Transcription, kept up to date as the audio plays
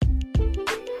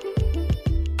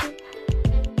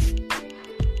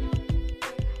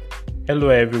Hello,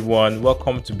 everyone.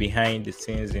 Welcome to Behind the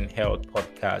Scenes in Health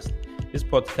podcast. This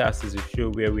podcast is a show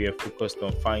where we are focused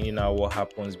on finding out what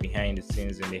happens behind the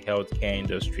scenes in the healthcare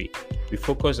industry. We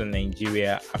focus on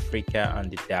Nigeria, Africa,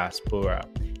 and the diaspora.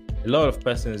 A lot of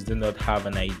persons do not have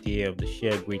an idea of the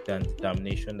sheer grit and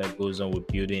determination that goes on with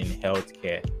building in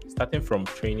healthcare, starting from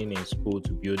training in school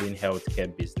to building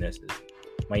healthcare businesses.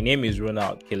 My name is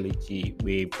Ronald Kelechi,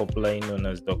 we popularly known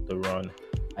as Dr. Ron.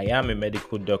 I am a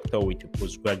medical doctor with a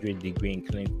postgraduate degree in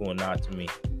clinical anatomy.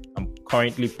 I'm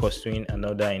currently pursuing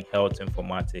another in health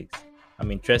informatics.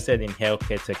 I'm interested in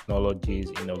healthcare technologies,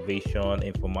 innovation,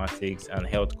 informatics, and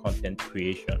health content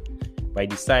creation. By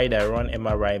the side, I run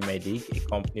MRI Medic, a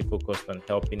company focused on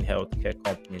helping healthcare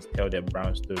companies tell their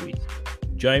brand stories.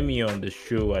 Join me on the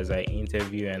show as I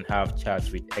interview and have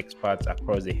chats with experts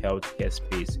across the healthcare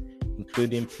space,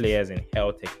 including players in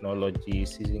health technology,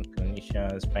 seasoned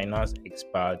clinicians, finance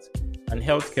experts, and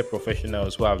healthcare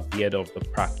professionals who have veered off the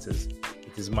practice.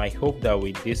 It is my hope that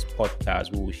with this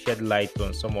podcast, we will shed light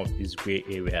on some of these gray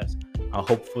areas and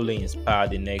hopefully inspire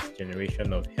the next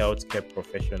generation of healthcare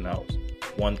professionals,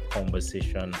 one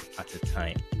conversation at a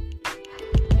time.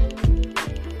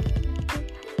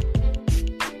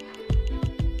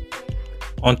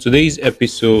 On today's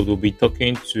episode, we'll be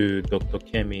talking to Dr.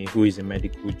 Kemi, who is a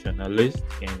medical journalist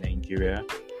here in Nigeria,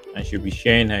 and she'll be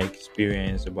sharing her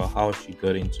experience about how she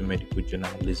got into medical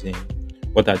journalism,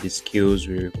 what are the skills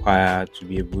we require to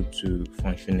be able to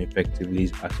function effectively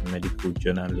as a medical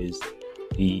journalist,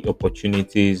 the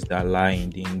opportunities that lie in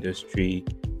the industry,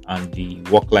 and the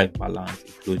work-life balance,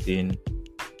 including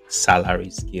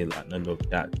salary scale and all of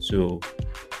that. So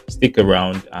stick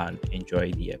around and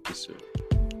enjoy the episode.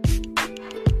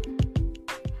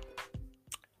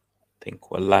 I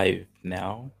think we're live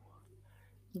now.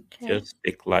 Okay. Just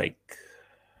take like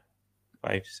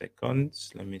 5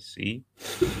 seconds. Let me see.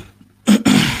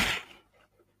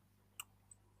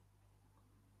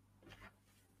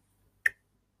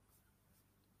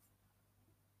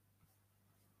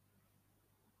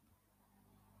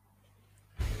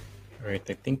 All right,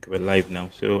 I think we're live now.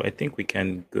 So I think we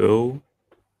can go.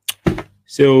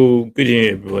 So good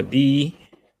evening, everybody.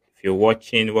 If you're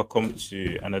watching, welcome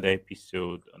to another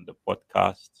episode on the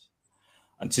podcast.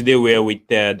 And today we're with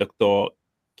Dr.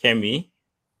 Kemi,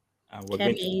 and we're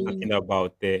going to be Kemi. talking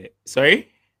about the sorry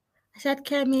I said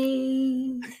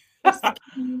Kemi. Yes,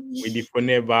 with the Kemi.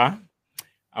 phoneba.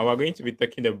 And we're going to be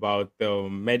talking about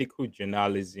medical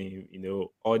journalism,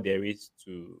 all there is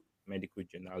to medical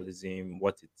journalism,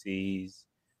 what it is,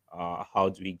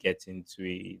 how do we get into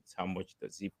it, how much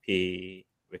does it pay,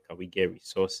 where can we get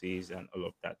resources, and all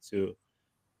of that. So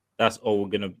that's all we're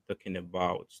going to be talking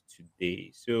about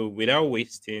today. So without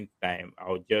wasting time,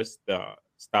 I'll just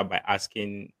start by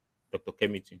asking Dr.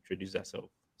 Kemi to introduce herself.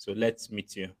 So let's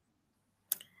meet you.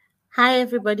 Hi,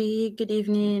 everybody. Good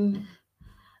evening.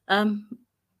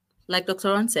 Like Dr.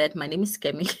 Ron said, my name is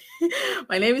Kemi.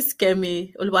 My name is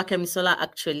Kemi Oluwakemi Sola,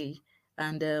 actually,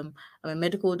 and I'm a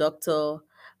medical doctor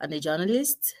and a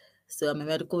journalist. So I'm a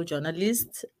medical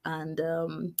journalist, and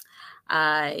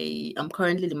I am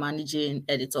currently the managing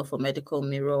editor for Medical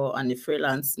Mirror and a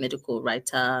freelance medical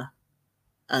writer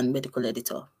and medical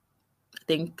editor. I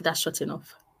think that's short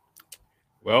enough.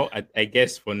 Well, I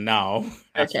guess for now,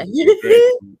 as we Okay.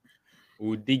 progress,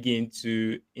 we'll dig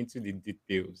into the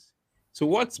details. So,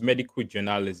 what's medical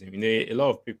journalism? A lot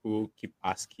of people keep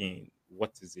asking,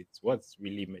 what is it? What's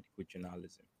really medical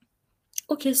journalism?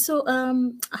 Okay, so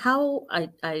how I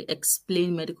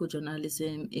explain medical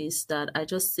journalism is that I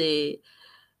just say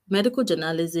medical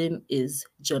journalism is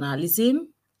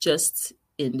journalism just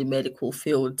in the medical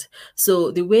field.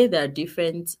 So the way there are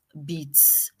different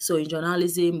beats. So in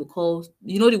journalism, we call,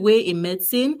 the way in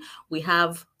medicine we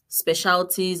have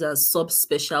specialties and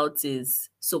subspecialties.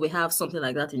 So we have something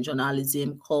like that in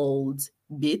journalism called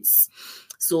beats.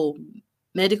 So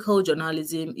medical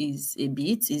journalism is a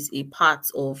bit, is a part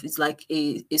of, it's like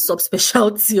a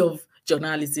subspecialty of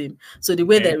journalism. So the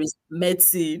way Okay. there is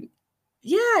medicine,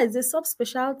 yeah, it's a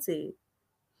subspecialty.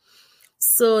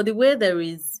 So the way there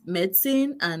is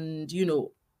medicine and,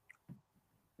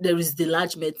 there is the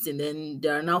large medicine, then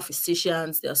there are now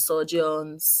physicians, there are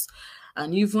surgeons,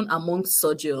 and even amongst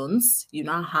surgeons, you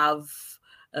now have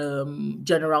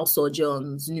general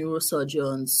surgeons,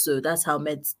 neurosurgeons. So that's how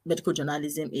medical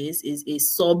journalism is a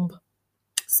sub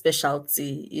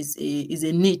specialty, is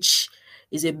a niche,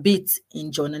 is a bit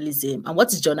in journalism. And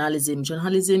what is journalism?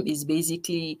 Journalism is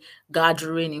basically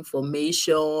gathering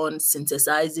information,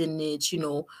 synthesizing it,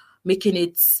 making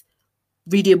it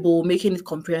readable, making it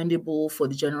comprehensible for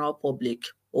the general public.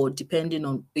 or depending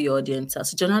on who your audience are.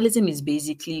 So journalism is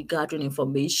basically gathering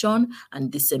information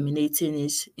and disseminating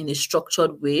it in a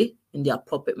structured way in the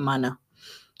appropriate manner,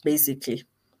 basically.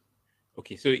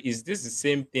 Okay, so is this the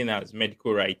same thing as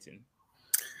medical writing?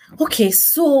 Okay,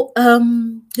 so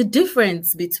the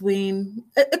difference between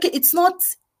okay, it's not,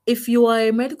 if you are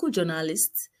a medical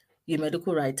journalist, you're a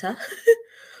medical writer,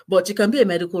 but you can be a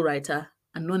medical writer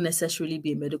and not necessarily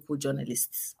be a medical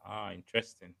journalist. Ah,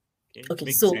 interesting. Okay, Okay,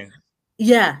 makes so sense.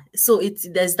 yeah, so it's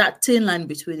there's that thin line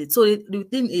between it. So the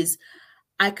thing is,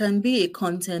 I can be a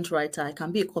content writer, I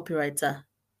can be a copywriter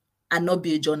and not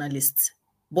be a journalist.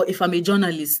 But if I'm a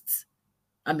journalist,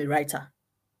 I'm a writer.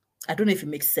 I don't know if it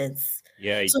makes sense.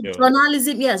 Yeah, it So does.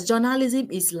 journalism, yes, journalism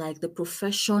is like the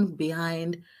profession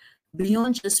beyond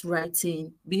just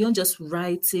writing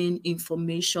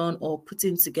information or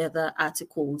putting together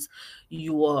articles.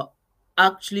 You are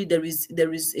actually, there is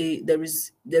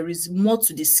more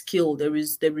to the skill. There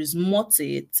is more to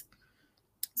it.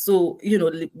 So,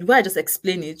 the way I just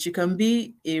explain it, you can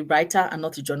be a writer and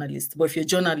not a journalist. But if you're a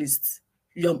journalist,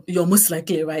 you're most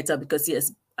likely a writer because,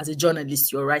 yes, as a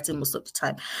journalist, you're writing most of the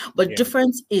time. But Yeah.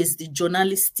 difference is the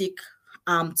journalistic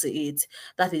arm to it.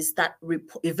 That is that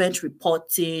event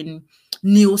reporting,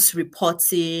 news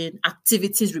reporting,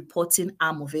 activities reporting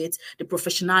arm of it, the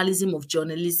professionalism of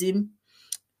journalism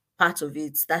part of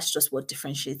it. That's just what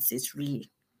differentiates it, really.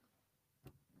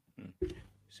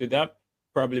 So that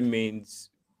probably means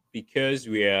because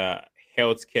we are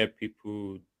healthcare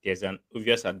people, there's an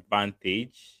obvious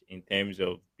advantage in terms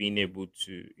of being able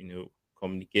to,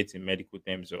 communicate in medical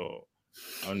terms, or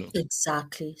I don't know.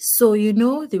 Exactly. So,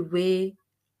 the way,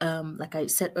 like I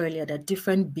said earlier, there are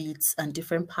different beats and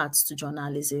different parts to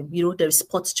journalism. There is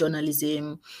sports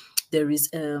journalism, there is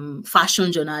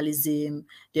fashion journalism,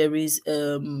 there is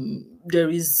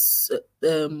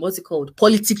what's it called?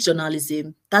 Politics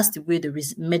journalism. That's the way there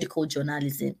is medical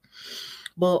journalism.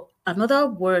 But another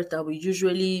word that we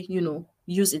usually,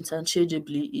 use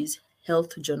interchangeably is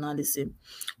health journalism.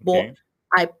 But Okay.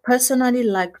 I personally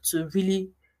like to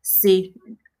really say,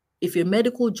 if you're a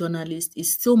medical journalist,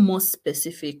 is still more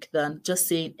specific than just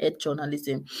saying health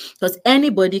journalism, because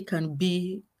anybody can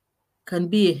be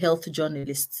a health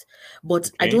journalist, but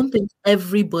I Okay. don't think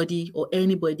everybody or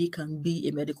anybody can be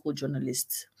a medical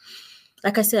journalist.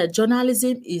 Like I said,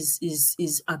 journalism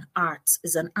is an art.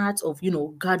 Is an art of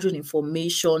gathering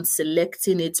information,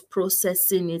 selecting it,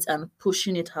 processing it, and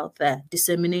pushing it out there,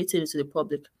 disseminating it to the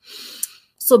public.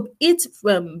 So it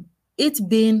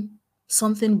being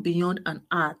something beyond an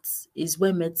art is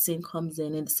where medicine comes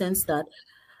in the sense that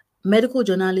medical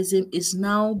journalism is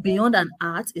now beyond an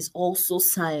art, is also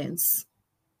science.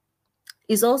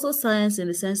 It's also science in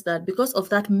the sense that because of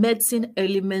that medicine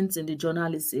element in the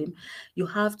journalism, you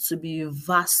have to be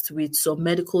vast with some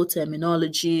medical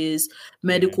terminologies, Yeah.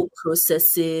 medical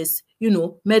processes,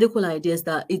 medical ideas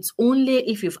that it's only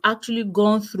if you've actually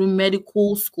gone through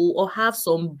medical school or have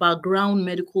some background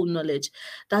medical knowledge,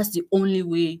 that's the only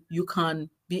way you can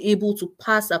be able to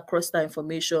pass across that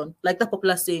information. Like that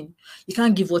popular saying, you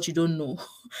can't give what you don't know.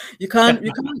 You can't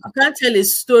tell a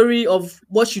story of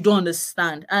what you don't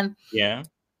understand. And Yeah.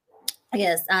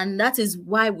 yes, and that is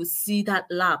why we see that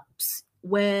lapse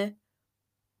where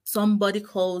somebody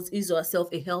calls his or herself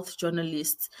a health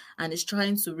journalist and is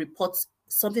trying to report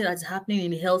something that's happening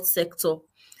in the health sector.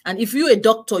 And if you're a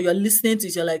doctor, you're listening to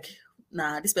it, you're like,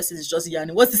 nah, this person is just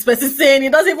yarning. What's this person saying?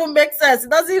 It doesn't even make sense. It's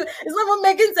not even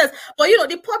making sense. But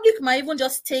the public might even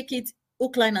just take it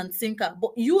hook, line, and sinker.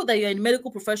 But you that you're in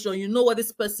medical profession, you know what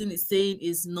this person is saying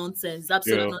is nonsense. It's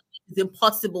absolute Sure. nonsense. It's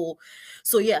impossible.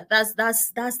 So yeah, that's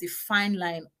the fine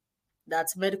line that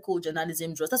medical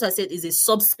journalism draws. That's why I said it's a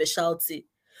subspecialty.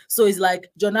 So it's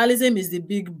like journalism is the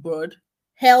big bird,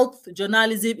 health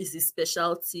journalism is the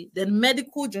specialty, then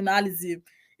medical journalism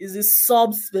is a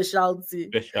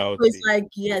subspecialty. So it's Specialty. like,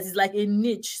 yes, it's like a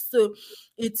niche. So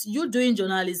it's you doing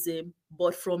journalism,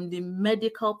 but from the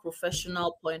medical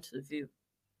professional point of view.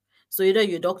 So either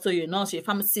you're a doctor, you're a nurse, you're a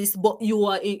pharmacist, but you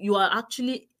are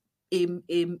actually a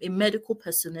medical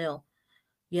personnel.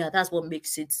 Yeah, that's what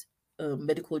makes it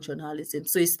medical journalism.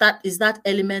 So it's that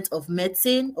element of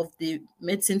medicine, of the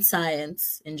medicine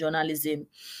science in journalism.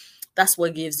 That's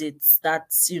what gives it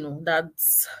that's the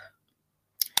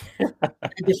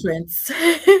difference.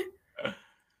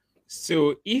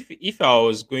 So if I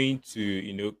was going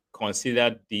to,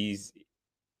 consider this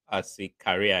as a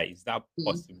career, is that Mm.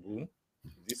 possible?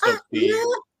 Is this something Yeah,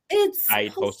 it's side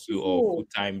hustle or possible.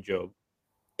 full-time job?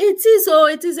 It is, oh,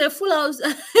 it is a full house.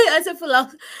 I say full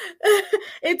house.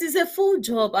 It is a full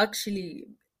job, actually.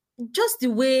 Just the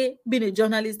way being a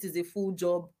journalist is a full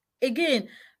job. Again,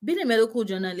 being a medical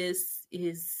journalist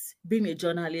being a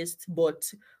journalist, but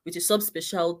with a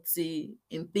subspecialty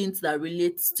in things that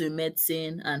relates to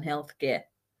medicine and healthcare.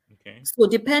 Okay. So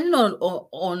depending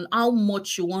on how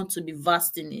much you want to be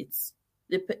vast in it,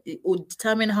 it will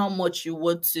determine how much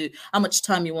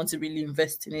time you want to really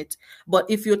invest in it. But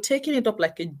if you're taking it up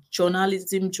like a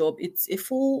journalism job, it's a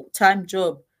full-time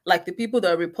job. Like the people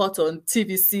that report on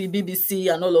TVC,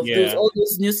 BBC, and Yeah. all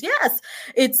those news. Yes,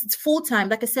 it's full-time.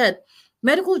 Like I said,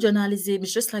 medical journalism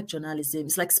is just like journalism.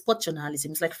 It's like sport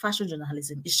journalism. It's like fashion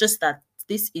journalism. It's just that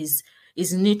this is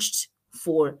niched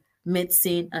for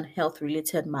medicine and health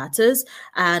related matters.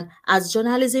 And as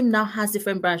journalism now has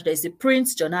different branches, there's the print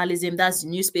journalism, that's the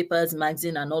newspapers,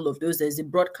 magazine, and all of those. There's the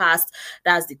broadcast,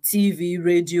 that's the TV,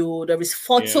 radio. There is Yeah.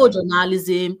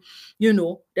 photojournalism,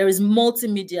 there is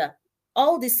multimedia.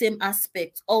 All the same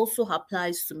aspect also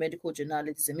applies to medical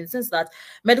journalism in the sense that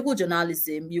medical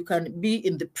journalism, you can be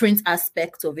in the print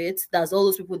aspect of it. There's all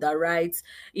those people that write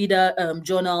either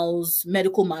journals,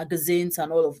 medical magazines, and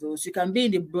all of those. You can be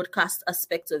in the broadcast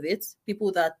aspect of it,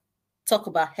 people that talk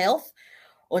about health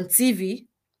on TV,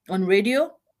 on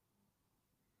radio,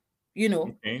 you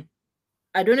know. Okay.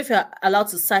 I don't know if you're allowed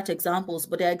to cite examples,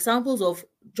 but there are examples of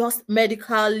just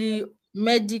medical,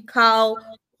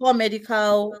 or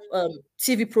medical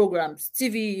TV programs,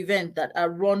 TV events that are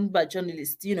run by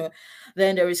journalists,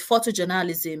 Then there is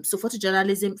photojournalism. So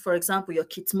photojournalism, for example, your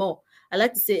Kitmo. I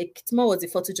like to say Kitmo was a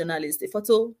photojournalist, a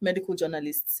photo medical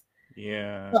journalist.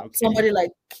 Yeah. Not Okay.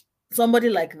 somebody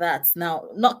like that. Now,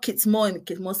 not Kitmo in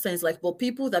Kitmo sense, but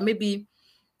people that maybe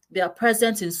they are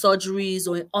present in surgeries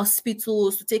or in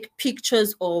hospitals to take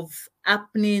pictures of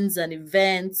happenings and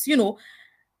events.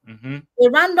 Mm-hmm. A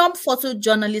random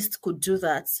photojournalist could do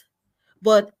that.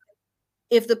 But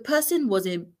if the person was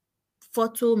a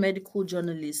photo medical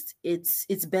journalist, it's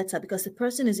better because the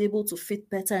person is able to fit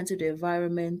better into the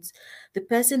environment. The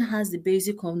person has the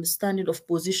basic understanding of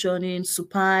positioning,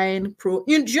 supine, do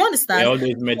you Yeah, understand? all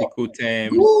those medical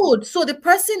terms. Good. So the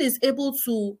person is able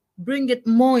to bring it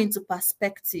more into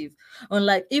perspective.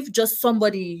 Unlike if just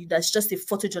somebody that's just a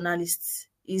photojournalist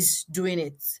is doing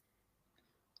it.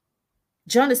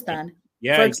 Do you understand?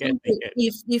 Yeah, For I get. I example, get.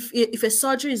 if a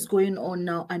surgery is going on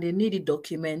now and they need it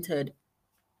documented,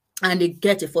 and they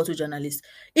get a photojournalist.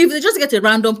 If they just get a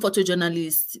random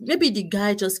photojournalist, maybe the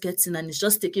guy just gets in and is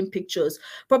just taking pictures.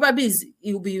 Probably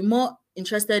he'll be more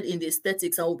interested in the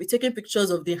aesthetics and will be taking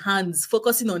pictures of the hands,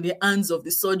 focusing on the hands of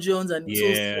the surgeons and so.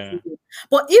 Yeah.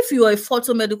 But if you are a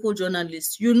photo medical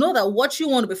journalist, you know that what you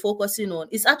want to be focusing on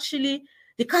is actually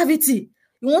the cavity.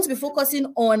 You want to be focusing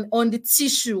on the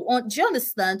tissue. Do you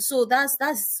understand? So that's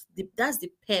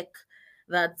the perk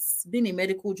that being a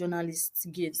medical journalist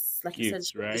gives. Like I said,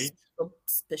 it's Gifts, right? a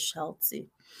specialty.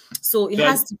 So it So,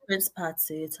 has different parts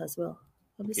to it as well.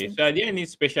 okay. Obviously. So, are there any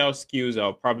special skills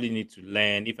I'll probably need to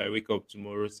learn if I wake up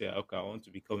tomorrow? Say, okay, I want to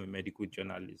become a medical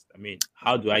journalist. I mean,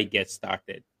 how do I get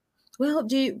started? Well,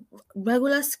 the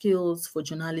regular skills for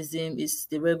journalism is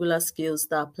the regular skills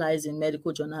that applies in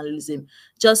medical journalism,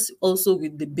 just also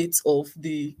with the bit of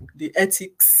the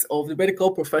ethics of the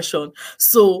medical profession.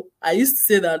 So I used to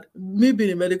say that me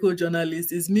being a medical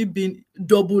journalist is me being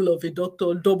double of a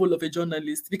doctor, double of a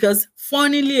journalist, because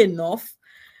funnily enough,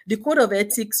 the code of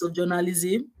ethics of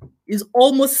journalism is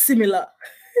almost similar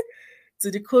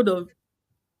to the code of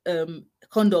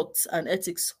conduct and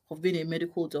ethics of being a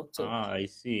medical doctor. Ah, I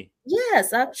see.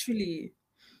 Yes, actually,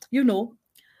 you know,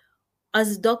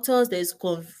 as doctors, there's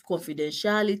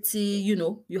confidentiality.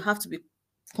 You have to be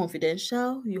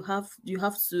confidential. You have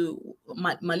to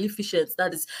maleficent.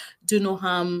 That is, do no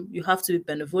harm. You have to be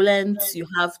benevolent. You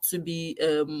have to be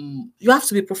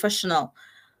professional.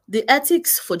 The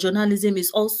ethics for journalism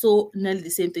is also nearly the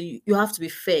same thing. You have to be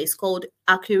fair. It's called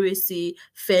accuracy,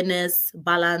 fairness,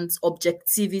 balance,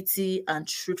 objectivity, and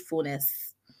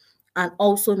truthfulness, and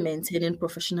also maintaining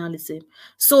professionalism.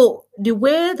 So the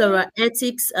way there are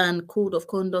ethics and code of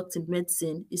conduct in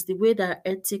medicine is the way there are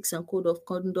ethics and code of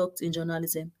conduct in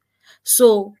journalism.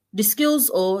 So the skills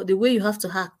or the way you have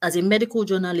to act as a medical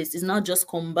journalist is not just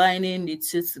combining the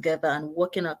two together and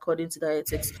working according to the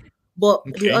ethics. But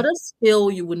the Okay. other skill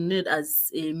you would need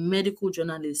as a medical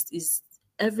journalist is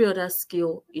every other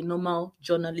skill a normal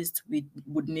journalist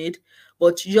would need,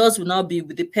 but yours will now be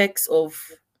with the perks of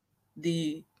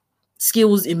the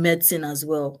skills in medicine as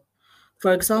well.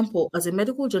 For example, as a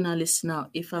medical journalist now,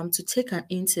 if I'm to take an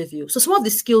interview, so some of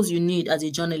the skills you need as a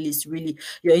journalist, really,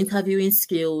 your interviewing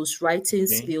skills, writing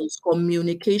Okay. skills,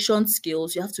 communication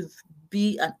skills, you have to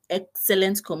be an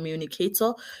excellent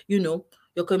communicator,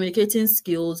 your communicating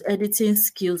skills, editing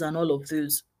skills, and all of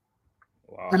those.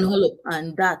 And Wow. all of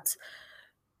and that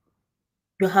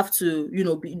You have to,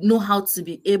 know how to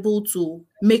be able to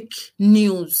make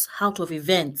news out of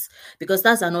events, because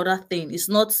that's another thing. It's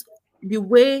not the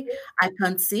way I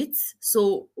can see it.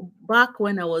 So back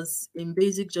when I was in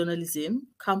basic journalism,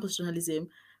 campus journalism,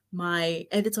 my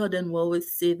editor then will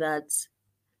always say that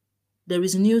there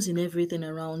is news in everything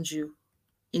around you.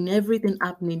 In everything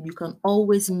happening, you can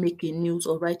always make a news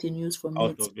or write a news from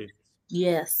Out it. of it.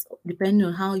 Yes, depending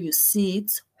on how you see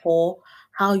it or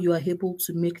how you are able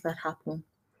to make that happen.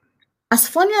 As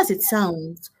funny as it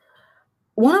sounds,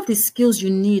 one of the skills you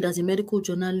need as a medical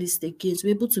journalist again to be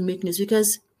able to make news,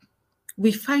 because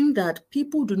we find that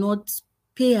people do not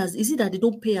pay as is it that they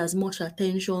don't pay as much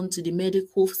attention to the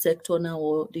medical sector now,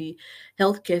 or the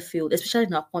healthcare field, especially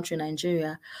in our country,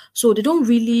 Nigeria. So they don't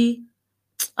really,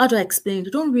 how do I explain? They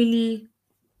don't really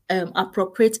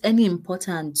appropriate any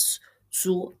importance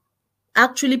to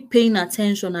actually paying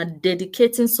attention and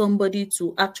dedicating somebody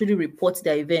to actually report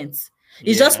their events.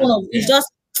 It's just Yeah. one of Yeah.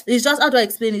 it's just how do I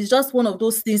explain? It's just one of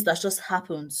those things that just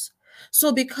happens.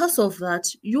 So because of that,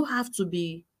 you have to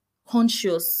be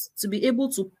conscious to be able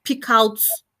to pick out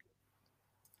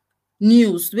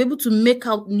news, to be able to make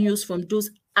out news from those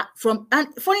from and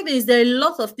funny thing is there are a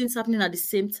lot of things happening at the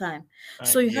same time.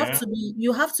 So Yeah.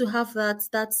 you have to have that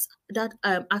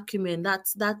acumen,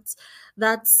 what's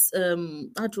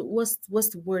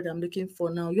the word I'm looking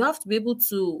for now? You have to be able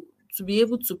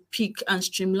to pick and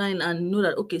streamline and know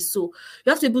that okay, so you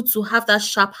have to be able to have that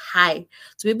sharp eye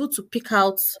to be able to pick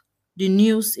out the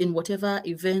news in whatever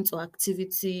event or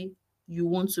activity you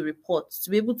want to report, to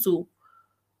be able to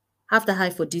have the eye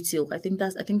for detail. I think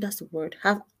that's the word.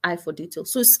 Have eye for detail.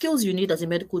 So skills you need as a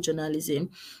medical journalist,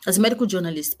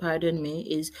 pardon me,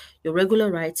 is your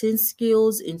regular writing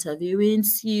skills, interviewing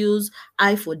skills,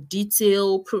 eye for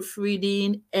detail,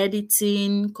 proofreading,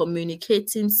 editing,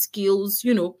 communicating skills,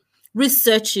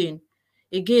 researching.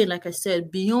 Again, like I said,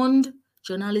 beyond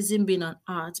journalism being an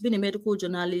art, being a medical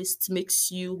journalist makes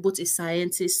you both a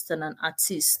scientist and an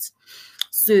artist.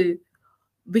 So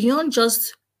beyond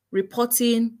just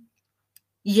reporting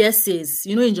yeses,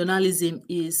 in journalism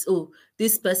is, oh,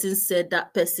 this person said,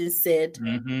 that person said,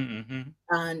 Mm-hmm.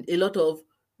 and a lot of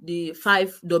the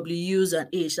five W's and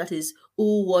H, that is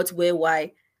who, what, where,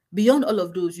 why. Beyond all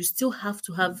of those, you still have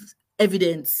to have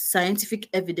evidence, scientific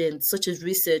evidence, such as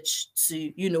research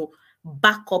to,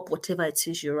 back up whatever it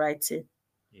is you're writing.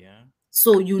 Yeah.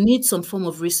 So you need some form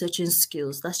of researching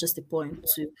skills. That's just the point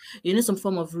too. You need some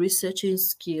form of researching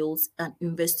skills and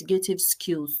investigative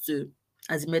skills too,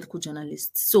 as a medical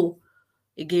journalist. So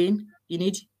again, you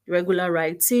need regular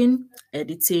writing,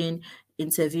 editing,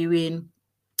 interviewing,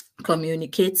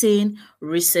 communicating,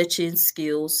 researching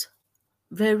skills,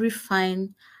 very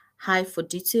fine, high for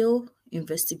detail,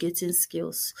 investigating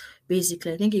skills.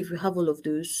 Basically, I think if you have all of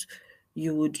those,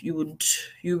 you'll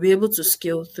be able to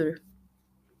scale through.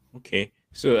 Okay.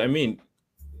 So I mean,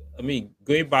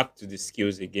 going back to the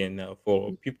skills again now,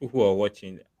 for people who are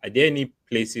watching, are there any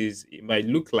places it might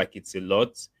look like it's a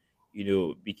lot,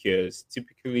 because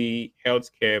typically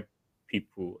healthcare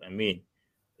people, I mean,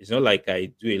 it's not like I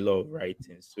do a lot of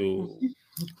writing, so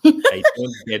I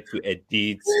don't get to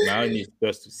edit. My own is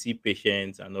just to see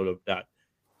patients and all of that.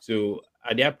 So,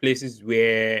 are there places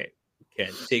where we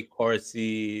can take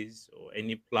courses or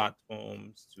any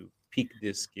platforms to pick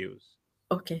these skills?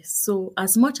 Okay, so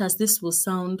as much as this will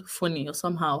sound funny or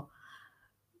somehow,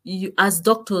 you as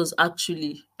doctors,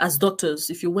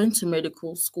 if you went to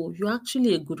medical school, you're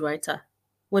actually a good writer,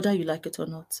 whether you like it or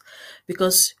not.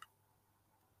 Because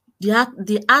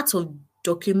the art of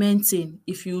documenting,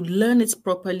 if you learn it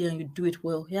properly and you do it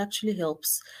well, it actually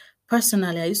helps.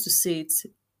 Personally, I used to say it,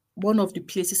 one of the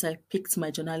places I picked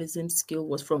my journalism skill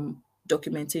was from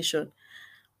documentation.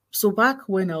 So back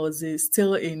when I was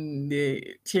still in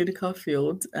the clinical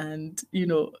field, and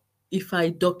if I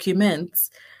document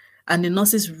and the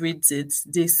nurses reads it,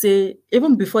 they say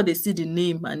even before they see the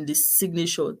name and the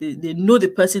signature, they know the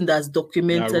person that's That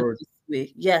documented road. this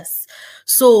way. Yes.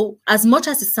 So as much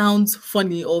as it sounds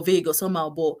funny or vague or somehow,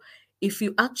 but if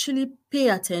you actually pay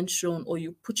attention or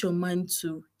you put your mind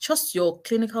to just your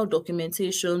clinical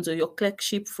documentations or your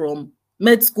clerkship from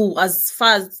med school, as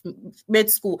far as med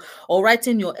school, or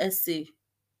writing your essay,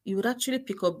 you would actually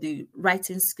pick up the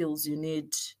writing skills you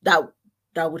need that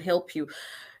would help you.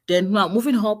 Then now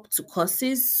moving up to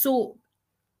courses. So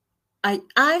I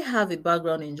have a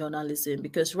background in journalism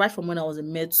because right from when I was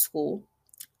in med school,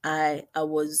 I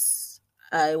was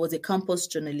a campus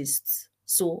journalist.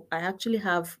 So I actually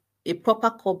have a proper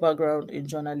core background in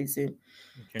journalism.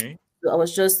 Okay.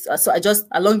 So I just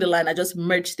along the line I just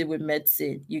merged it with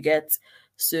medicine. You get.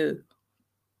 So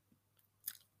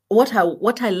what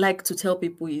I like to tell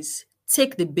people is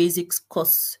take the basics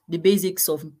course, the basics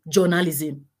of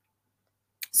journalism.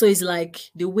 So it's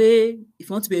like the way if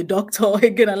you want to be a doctor,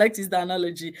 again, I like to use the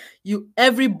analogy.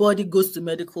 Everybody goes to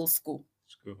medical school.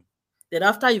 School. Then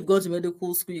after you've gone to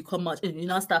medical school, you come out and you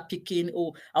now start picking,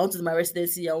 oh, I want to do my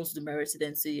residency, I want to do my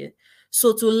residency. Yeah.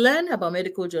 So to learn about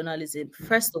medical journalism,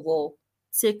 first of all,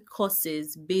 take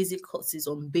courses, basic courses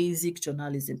on basic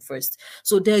journalism first.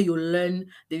 So there you learn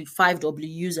the 5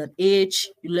 Ws and H,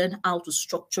 you learn how to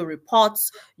structure reports,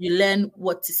 you learn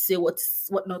what to say, what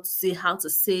not to say, how to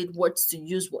say it, what to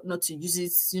use, what not to use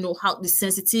it, how the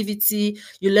sensitivity,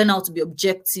 you learn how to be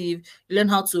objective, you learn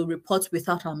how to report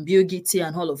without ambiguity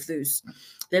and all of those.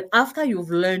 Then after you've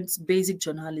learned basic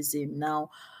journalism, now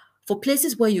for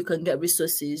places where you can get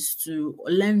resources to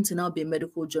learn to now be a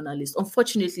medical journalist,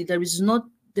 unfortunately, there is not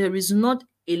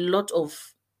a lot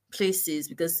of places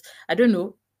because I don't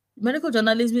know. Medical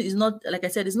journalism is not, like I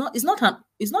said, it's not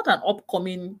an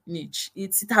upcoming niche.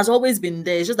 It has always been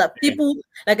there. It's just that Yeah. people,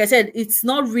 like I said, it's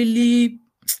not really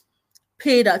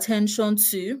paid attention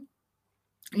to,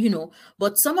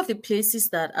 but some of the places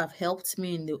that have helped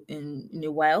me in a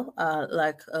while are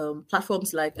like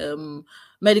platforms like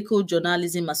Medical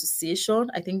Journalism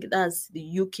Association. I think that's the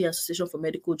UK Association for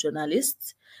Medical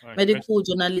Journalists. Oh, Medical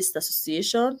interesting. Journalist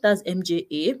Association, that's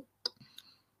MJA.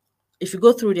 If you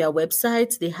go through their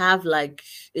website, they have like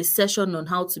a session on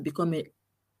how to become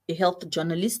a health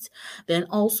journalist. Then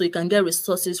also you can get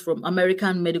resources from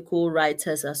American Medical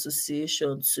Writers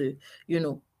Association too,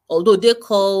 although they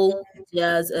call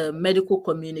theirs medical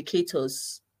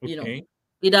communicators, Okay.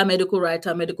 either medical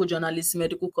writer, medical journalist,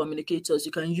 medical communicators.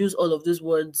 You can use all of those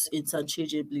words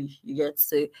interchangeably. You get,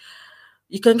 so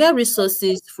you can get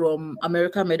resources from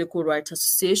American Medical Writers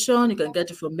Association. You can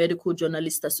get it from Medical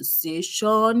Journalist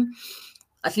Association.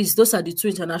 At least those are the two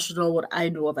international what I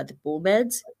know of at the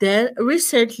moment. Then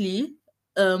recently,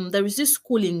 there is this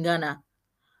school in Ghana.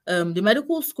 The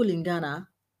medical school in Ghana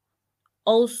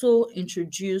also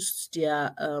introduced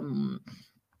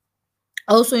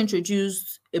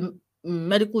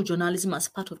medical journalism as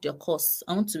part of their course.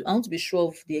 I want to be sure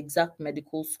of the exact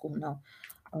medical school now.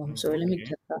 Oh, Sorry, let me okay.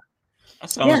 get that.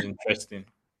 That Yeah. sounds interesting.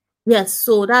 Yes,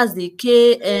 so that's the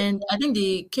KN, I think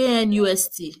the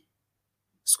KNUST,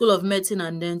 School of Medicine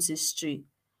and Dentistry.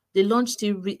 They launched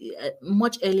it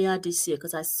much earlier this year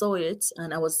because I saw it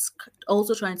and I was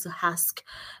also trying to ask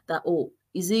that, oh,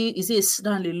 is it a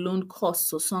standalone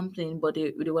course or something? But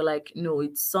they were like, no,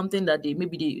 it's something that they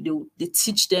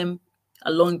teach them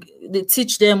they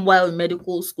teach them while in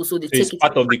medical school, so they So it's take it.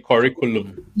 part of the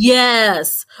curriculum.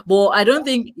 Yes, but I don't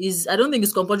think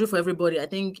it's compulsory for everybody. I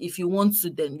think if you want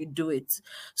to, then you do it.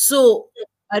 So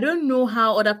I don't know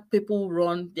how other people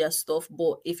run their stuff,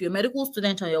 but if you're a medical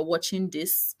student and you're watching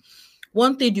this,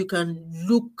 one thing you can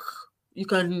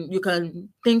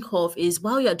think of is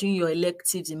while you're doing your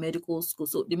electives in medical school.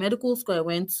 So the medical school I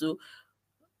went to,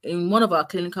 in one of our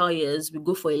clinical years, we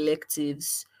go for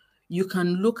electives. You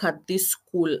can look at this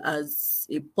school as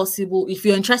a possible, if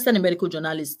you're interested in medical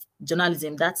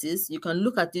journalism, that is, you can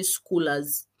look at this school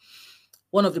as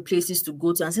one of the places to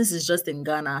go to. And since it's just in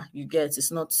Ghana, it's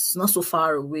not so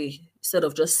far away. Instead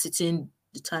of just sitting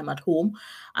the time at home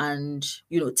and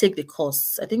take the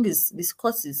course. I think this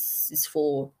course is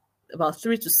for about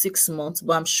 3 to 6 months,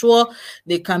 but I'm sure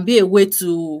there can be a way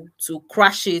to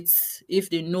crash it if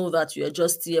they know that you are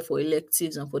just here for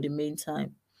electives and for the main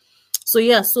time. So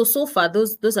yeah, so far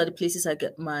those are the places I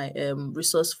get my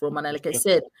resource from, and like I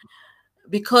said,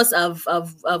 because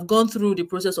I've gone through the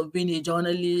process of being a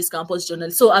journalist, campus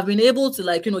journalist, so I've been able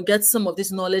to get some of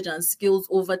this knowledge and skills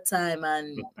over time,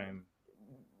 and Good time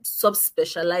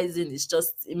sub-specializing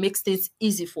it makes things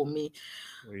easy for me.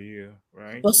 for you,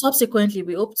 right? But subsequently,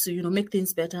 we hope to make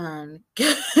things better and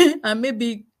and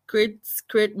maybe create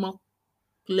more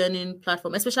learning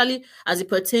platform, especially as it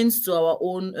pertains to our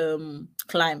own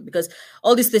climate, because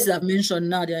all these places I've mentioned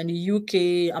now, they're in the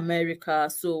UK, America.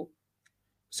 So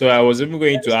So I was even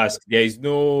going to ask, there is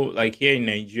no, like here in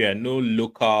Nigeria, no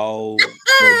local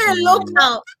body.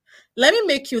 local. Let me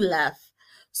make you laugh.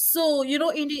 So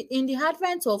in the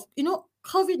advent of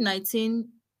COVID-19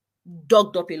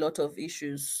 dogged up a lot of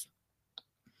issues,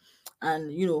 and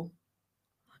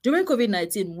during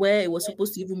COVID-19, where it was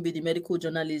supposed to even be the medical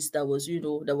journalist that was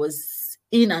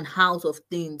in and out of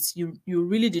things, you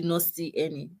really did not see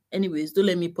any. Anyways, don't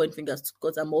let me point fingers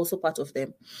because I'm also part of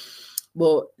them.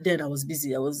 But then I was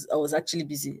busy. I was actually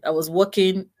busy. I was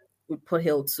working with Port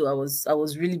Health, so I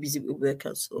was really busy with work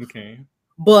and stuff. Okay.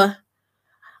 But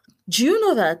do you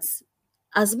know that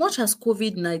as much as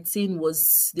COVID-19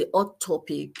 was the hot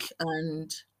topic,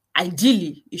 and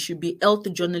ideally it should be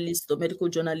health journalists or medical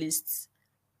journalists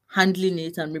handling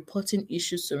it and reporting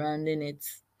issues surrounding it.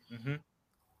 Mm-hmm.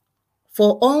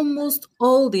 For almost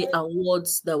all the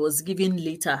awards that was given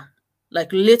later, like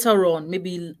later on,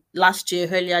 maybe last year,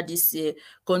 earlier this year,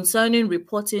 concerning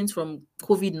reporting from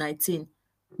COVID-19,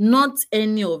 not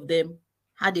any of them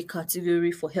had a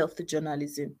category for health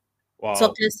journalism, Wow.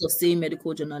 subjects of saying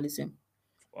medical journalism.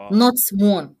 Wow. Not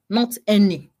one, not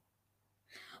any.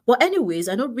 But anyways,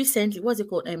 I know recently, what's it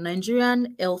called?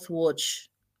 Nigerian Health Watch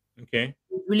Okay.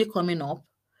 is really coming up.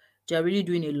 They are really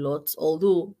doing a lot,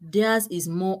 although theirs is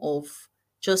more of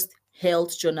just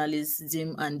health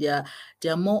journalism, and they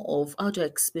are more of, how do I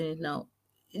explain it now?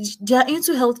 They are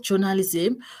into health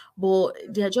journalism, but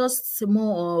they are just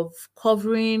more of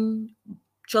covering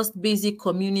just basic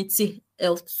community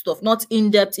health stuff, not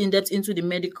in depth into the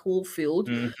medical field.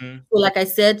 Mm-hmm. So, like I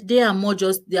said, they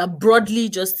are broadly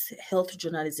just health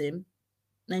journalism.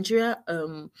 Nigeria,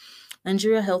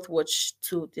 Nigeria Health Watch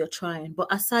too, they're trying. But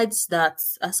aside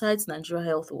Nigeria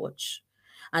Health Watch,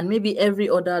 and maybe every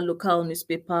other local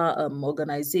newspaper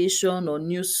organization or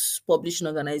news publishing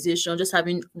organization just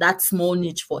having that small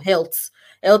niche for health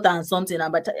and something.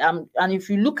 And if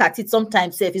you look at it,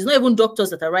 sometimes if it's not even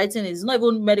doctors that are writing it's not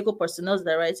even medical personnel that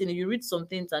are writing it. You read some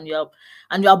things and you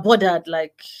are bothered,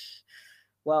 like,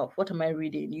 wow, what am I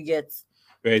reading? You get,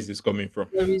 Where is this coming from?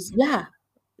 there is, yeah,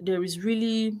 there is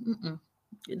really,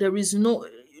 there is no,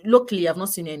 locally, I've not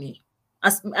seen any.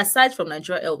 Aside from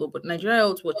Nigeria Health, but Nigeria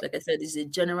Health Watch, like I said, is a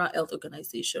general health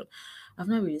organization. I've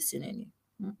not really seen any.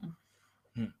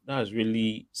 Mm-mm. That's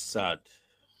really sad.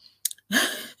 I've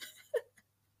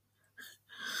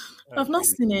That's not really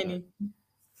seen sad. any.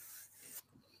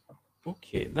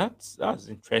 Okay, that's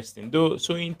interesting. Though,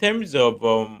 so in terms of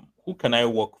who can I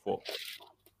work for?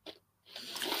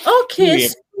 Okay,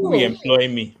 Who will so employ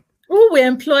me? who will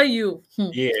employ you?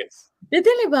 Yes. The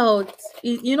thing about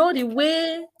the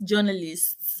way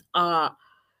journalists are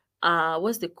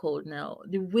what's they called now?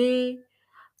 The way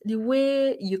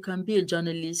you can be a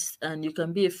journalist and you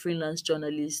can be a freelance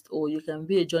journalist, or you can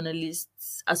be a journalist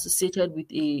associated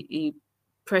with a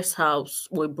press house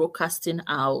or a broadcasting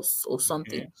house or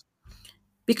something. Okay.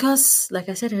 Because, like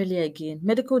I said earlier again,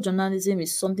 medical journalism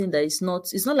is something that it's not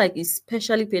like it's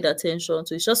specially paid attention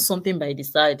to. It's just something by the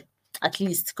side, at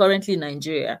least currently in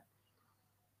Nigeria.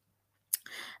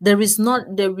 There is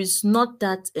not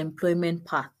that employment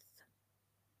path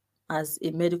as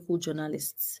a medical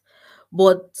journalist.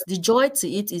 But the joy to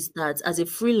it is that as a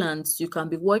freelance, you can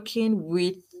be working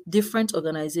with different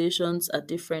organizations at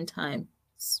different times.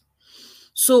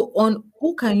 So, on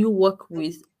who can you work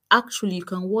with? Actually, you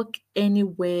can work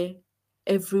anywhere,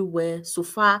 everywhere. So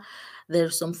far,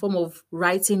 there's some form of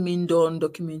writing being done,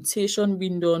 documentation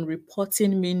being done,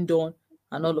 reporting being done,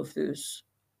 and all of those.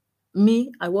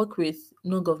 Me, I work with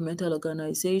non-governmental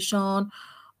organization,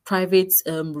 private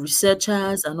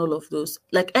researchers, and all of those.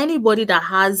 Like anybody that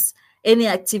has any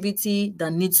activity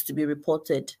that needs to be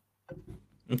reported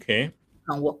Okay.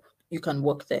 can work. You can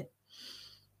work there.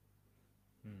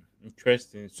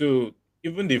 Interesting. So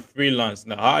even the freelance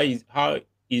now, how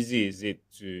easy is it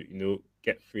to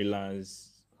get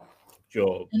freelance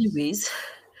jobs? Anyways,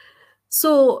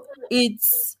 so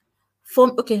it's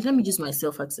from, okay, let me use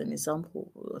myself as an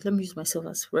example. Let me use myself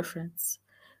as reference.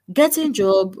 Getting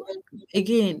job,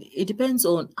 again, it depends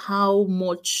on how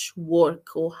much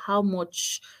work or how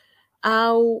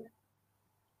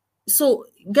so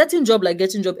getting job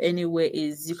anywhere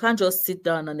is, you can't just sit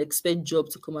down and expect job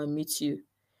to come and meet you.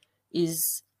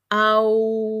 Is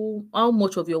how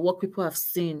much of your work people have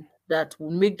seen that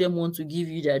will make them want to give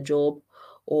you their job,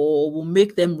 or will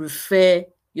make them refer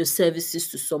your services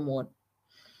to someone.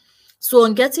 So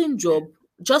on getting job,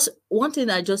 just one thing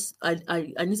I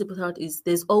need to put out is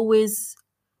there's always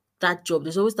that job.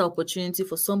 There's always that opportunity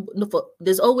for some no for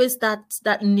there's always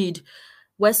that need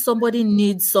where somebody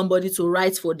needs somebody to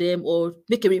write for them, or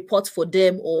make a report for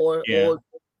them, or Yeah.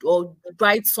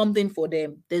 write something for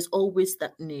them. There's always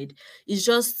that need. It's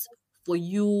just for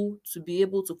you to be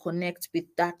able to connect with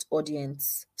that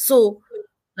audience. So,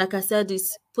 like I said,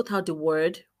 is put out the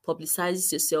word,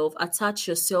 publicize yourself, attach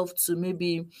yourself to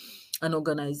maybe an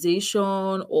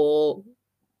organization, or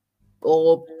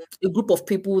a group of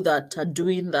people that are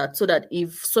doing that, so that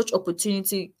if such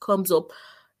opportunity comes up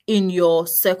in your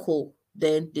circle,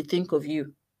 then they think of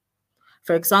you.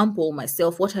 For example,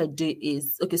 myself, what I do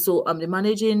is, okay, so I'm the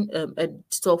managing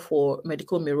editor for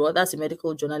Medical Mirror. That's a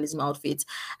medical journalism outfit.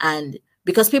 And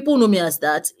because people know me as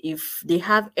that, if they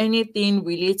have anything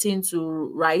relating to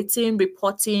writing,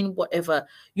 reporting, whatever,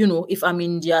 if I'm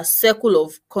in their circle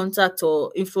of contact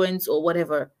or influence or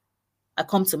whatever, I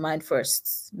come to mind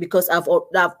first, because I've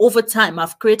over time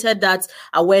I've created that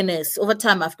awareness. Over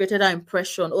time I've created that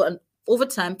impression. And over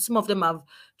time, some of them have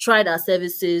tried our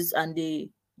services and they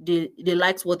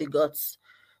liked what they got.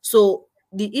 So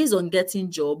the ease on getting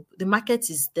job, the market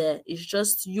is there. It's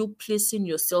just you placing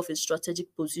yourself in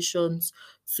strategic positions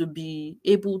to be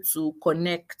able to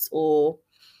connect or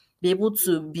be able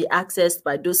to be accessed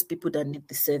by those people that need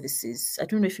the services. I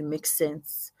don't know if it makes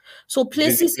sense. So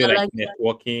places Basically are like like,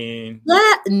 networking.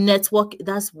 yeah, network,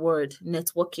 that's word,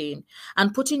 networking,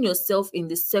 and putting yourself in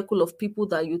the circle of people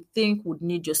that you think would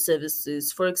need your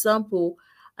services. For example,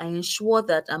 I ensure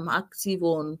that I'm active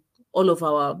on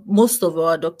most of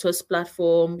our doctors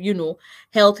platform,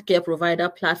 healthcare provider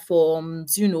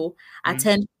platforms, Mm.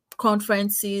 attend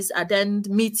conferences, attend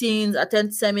meetings,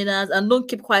 attend seminars, and don't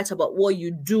keep quiet about what you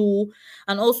do,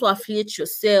 and also affiliate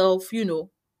yourself,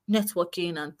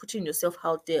 networking and putting yourself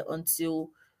out there until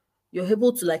you're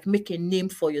able to like make a name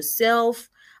for yourself.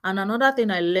 And another thing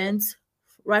I learned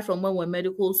right from when we're in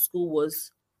medical school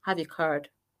was have a card.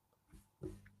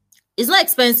 It's not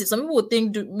expensive. Some people would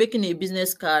think making a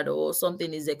business card or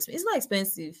something is expensive. It's not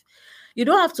expensive. You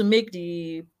don't have to make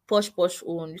the posh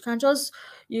one.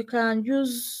 You can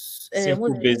use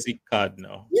Simple basic card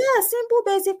now. yeah, simple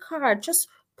basic card. Just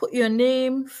put your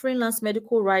name, freelance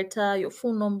medical writer, your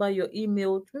phone number, your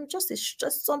email,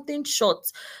 just something short.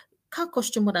 Can't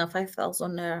cost you more than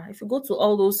 5,000 naira. If you go to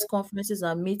all those conferences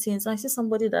and meetings, and I see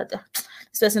somebody that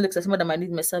this person looks like somebody that might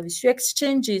need my service, you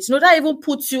exchange it. That even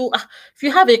puts you. If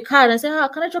you have a card and say,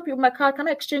 can I drop you my card? Can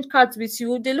I exchange cards with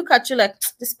you? They look at you like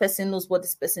this person knows what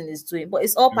this person is doing, but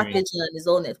it's all Mm. packaging and it's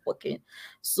all networking.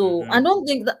 So I Mm-hmm. don't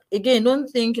think that, again. Don't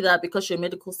think that because you're a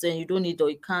medical student you don't need or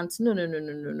you can't. No, no, no,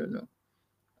 no, no, no, no.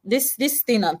 This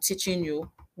thing I'm teaching you,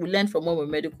 we learn from when we're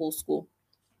in medical school.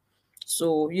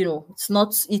 So,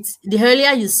 it's the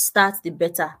earlier you start, the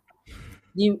better.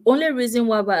 The only reason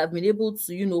why I've been able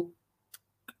to,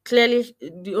 clearly,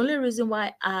 the only reason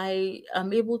why I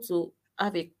am able to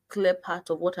have a clear part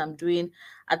of what I'm doing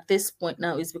at this point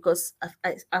now is because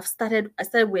I started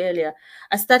way earlier.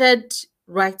 I started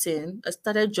writing, I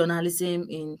started journalism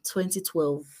in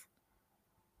 2012,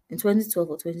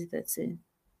 or 2013.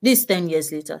 This 10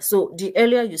 years later. So the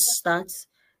earlier you start,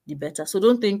 the better. So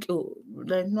don't think, oh,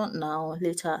 like not now,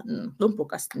 later. Don't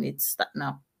procrastinate. Start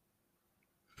now.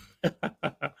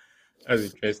 That's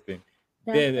interesting.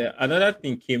 Yeah. Then another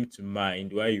thing came to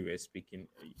mind while you were speaking.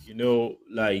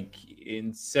 Like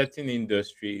in certain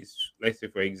industries, let's say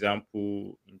for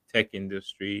example, in tech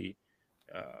industry,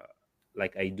 uh,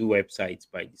 like I do websites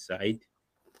by the side.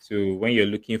 So when you're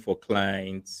looking for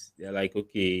clients, they're like,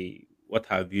 okay, what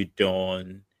have you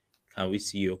done? Can we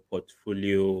see your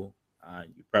portfolio?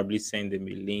 And you probably send them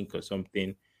a link or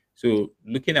something. So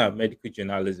looking at medical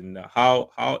journalism now,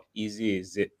 how easy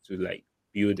is it to like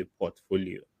build a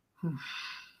portfolio?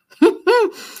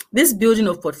 This building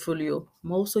of portfolio,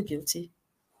 I'm also guilty.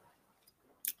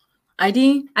 I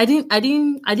didn't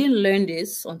learn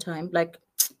this on time. Like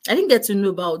I didn't get to know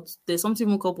about there's something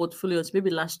we call portfolios maybe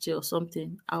last year or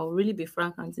something. I'll really be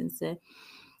frank and sincere.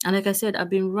 And like I said, I've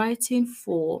been writing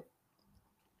for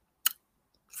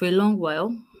a long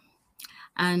while.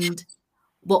 And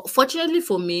but fortunately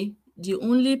for me, the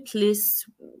only place,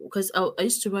 because I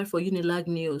used to write for Unilag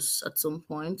News at some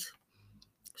point.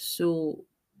 So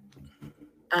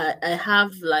I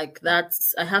have like that.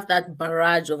 I have that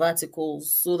barrage of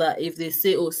articles, so that if they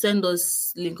say, "Oh, send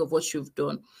us link of what you've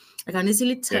done," I can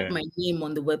easily type Yeah. my name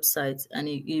on the website, and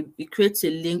it creates a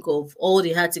link of all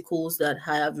the articles that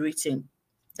I have written.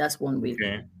 That's one way.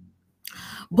 Okay.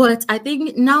 But I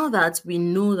think now that we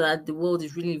know that the world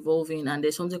is really evolving and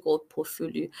there's something called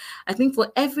portfolio, I think for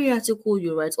every article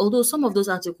you write, although some of those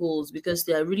articles, because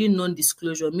they are really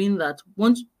non-disclosure, mean that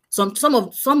once some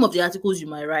of the articles you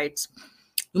might write,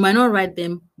 you might not write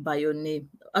them by your name.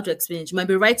 How to explain it? You might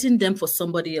be writing them for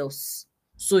somebody else.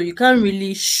 So you can't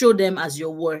really show them as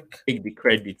your work. Take the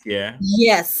credit, yeah.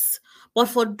 Yes. But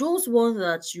for those ones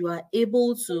that you are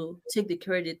able to take the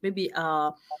credit, maybe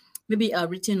are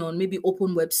written on maybe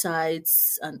open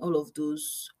websites and all of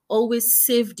those, always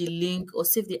save the link or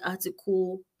save the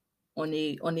article on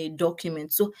a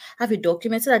document. So have a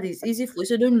document so that it's easy for you,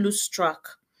 so don't lose track.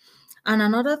 And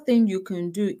another thing you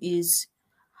can do is,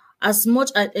 as much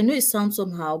I know it sounds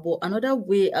somehow, but another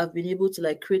way I've been able to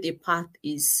like create a path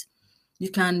is you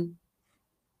can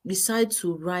decide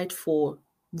to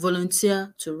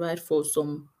volunteer to write for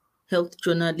some health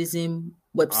journalism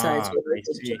websites Ah, or I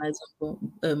health see.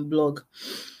 journalism blog.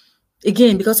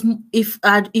 Again, because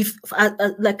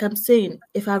like I'm saying,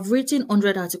 if I've written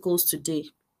 100 articles today,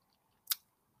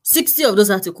 60 of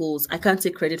those articles I can't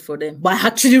take credit for them, but I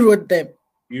actually wrote them.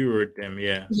 You wrote them,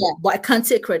 yeah. Yeah, but I can't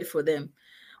take credit for them.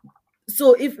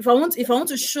 So if I want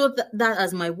to show that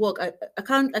as my work, I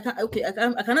can't okay I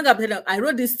cannot go ahead. I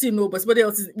wrote this thing, no, but somebody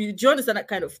else is. Do you understand that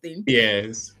kind of thing?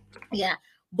 Yes. Yeah,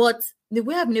 but the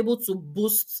way I've been able to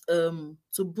boost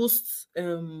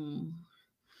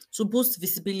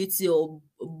visibility or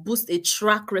boost a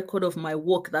track record of my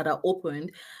work that are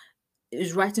opened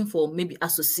is writing for maybe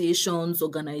associations,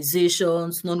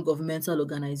 organizations, non-governmental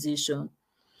organization.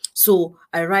 So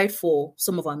I write for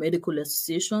some of our medical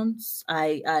associations.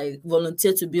 I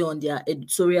volunteer to be on their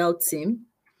editorial team.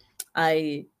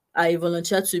 I I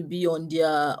volunteer to be on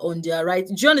their right.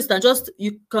 Do you understand? Just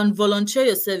you can volunteer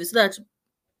your service so that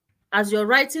as you're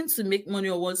writing to make money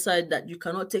on one side that you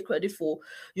cannot take credit for,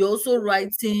 you're also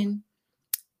writing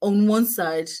on one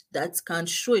side that can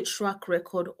show a track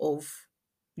record of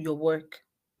your work.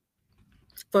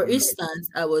 For Mm, instance,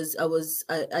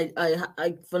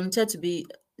 I volunteered to be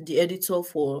the editor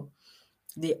for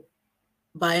the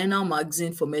biennial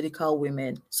magazine for medical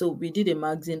women. So we did a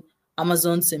magazine,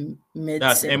 Amazon's in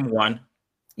that's Medicine. M1.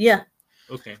 Yeah,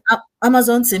 Okay.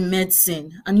 Amazon's in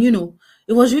Medicine. And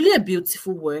it was really a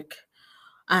beautiful work.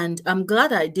 And I'm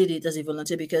glad I did it as a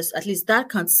volunteer because at least that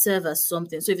can serve as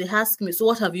something. So if they ask me, so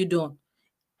what have you done?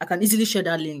 I can easily share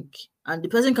that link. And the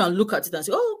person can look at it and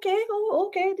say, oh,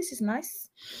 okay, this is nice.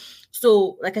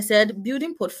 So, like I said,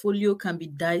 building portfolio can be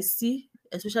dicey,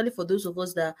 especially for those of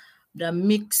us that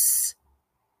mix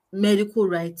medical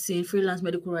writing, freelance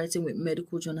medical writing with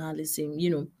medical journalism,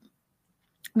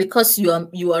 because you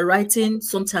are writing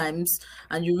sometimes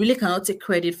and you really cannot take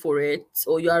credit for it,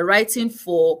 or you are writing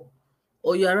for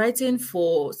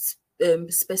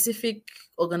specific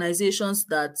organizations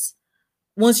that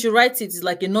once you write it, it's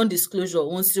like a non-disclosure.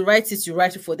 Once you write it, you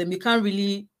write it for them. You can't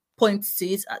really point to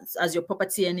it as your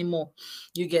property anymore.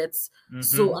 You get.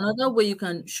 So Mm-hmm. another way you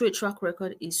can show a track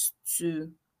record is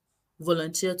to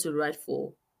volunteer to write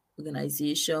for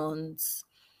organizations,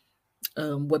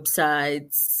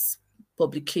 websites,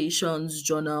 publications,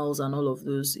 journals, and all of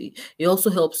those. It also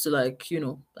helps to, like,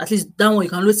 at least that one you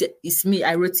can notice it's me,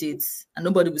 I wrote it, and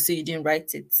nobody will say you didn't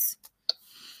write it.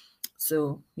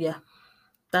 So yeah,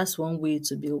 that's one way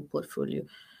to build portfolio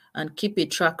and keep a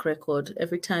track record.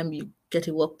 Every time you get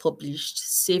a work published,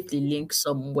 save the link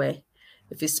somewhere.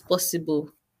 If it's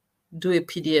possible, do a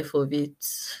PDF of it.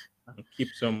 And keep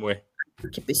somewhere.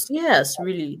 Keep it, yes,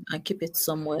 really, and keep it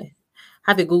somewhere.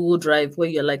 Have a Google Drive where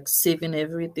you're like saving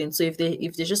everything. So if they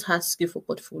just ask you for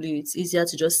portfolio, it's easier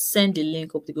to just send the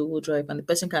link of the Google Drive and the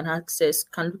person can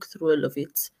look through all of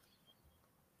it.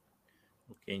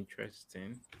 Okay,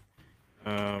 interesting.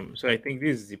 So I think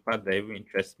this is the part that even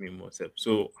interests me most.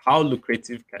 So how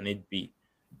lucrative can it be?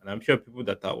 And I'm sure people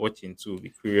that are watching too will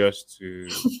be curious to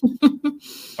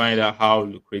find out how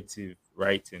lucrative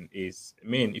writing is. I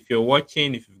mean, if you're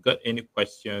watching, if you've got any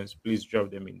questions, please drop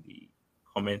them in the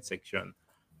comment section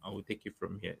and we'll take it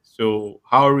from here. So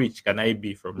how rich can I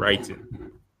be from writing?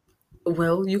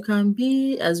 Well, you can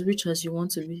be as rich as you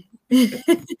want to be.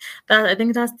 That I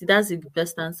think that's the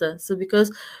best answer. So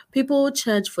because people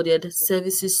charge for their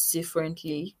services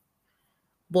differently,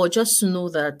 but just to know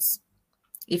that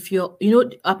if you're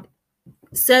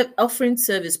offering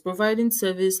service, providing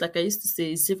service, like I used to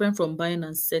say, is different from buying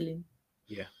and selling.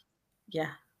 Yeah.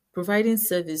 Yeah, providing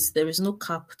service, there is no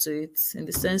cap to it in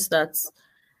the sense that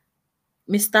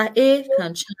Mr. A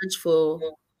can charge for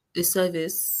a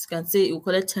service, can say he will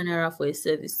collect 10 naira for a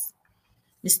service.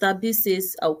 Mr. B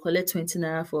says I'll collect 20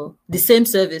 naira for the same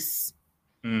service.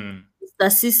 Hmm.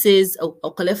 Mr. C says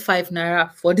I'll collect 5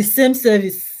 naira for the same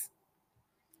service.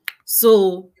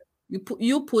 So you put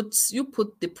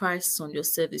the price on your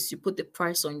service, you put the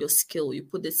price on your skill, you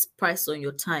put this price on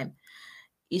your time.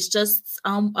 It's just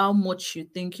how much you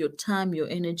think your time, your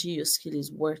energy, your skill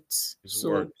is worth. It's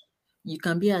work. So you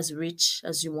can be as rich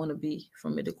as you want to be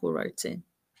from medical writing.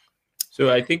 So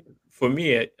I think for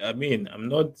me, I mean, I'm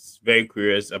not very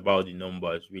curious about the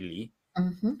numbers really.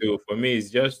 Mhm. So for me, it's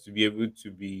just to be able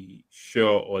to be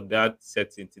sure or that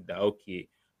certainty that okay,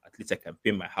 at least I can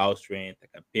pay my house rent, I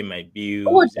can pay my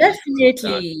Oh, bills, and all of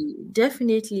that. definitely,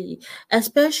 definitely.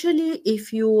 Especially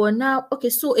if you are now okay.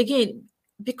 So again,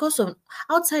 because of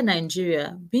outside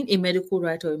Nigeria, being a medical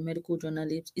writer or a medical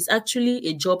journalist is actually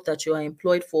a job that you are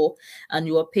employed for and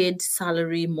you are paid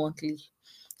salary monthly.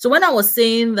 So when I was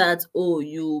saying that, oh,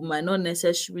 you might not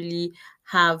necessarily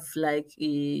have like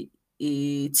a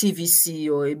TVC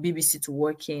or a BBC to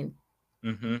work in,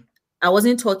 Mm-hmm. I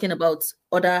wasn't talking about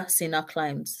other senior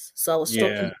clients. So I was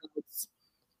talking Yeah. about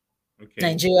Okay.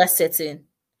 Nigeria setting.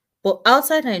 But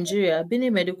outside Nigeria, being a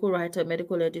medical writer,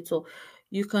 medical editor,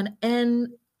 you can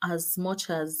earn as much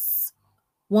as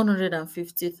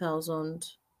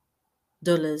 150,000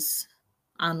 dollars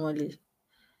annually.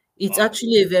 It's Wow,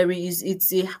 actually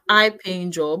it's a high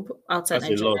paying job outside that's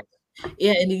a Nigeria. lot.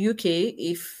 Yeah, in the UK,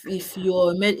 if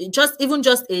you're just even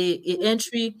just a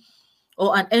entry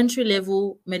or an entry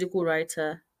level medical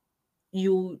writer,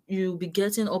 you'll be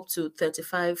getting up to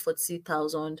 35,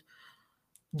 40,000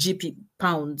 GP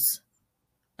pounds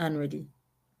annually.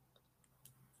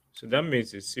 So that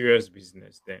means it's serious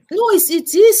business then. No, it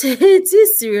is it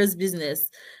is serious business.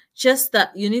 Just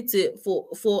that you need to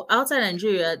for outside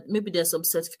Nigeria, maybe there's some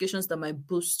certifications that might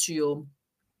boost your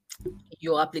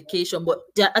application, but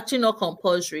they're actually not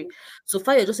compulsory. So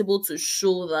far, you're just able to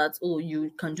show that oh,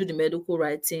 you can do the medical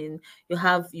writing, you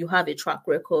have a track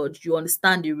record, you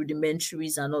understand the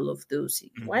rudimentaries and all of those.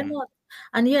 Why Hmm. not?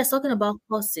 And yes, talking about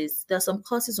courses, there are some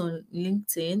courses on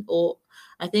LinkedIn, or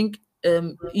I think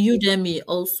Udemy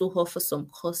also offers some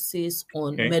courses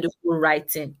on Okay, medical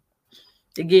writing.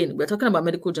 Again, we're talking about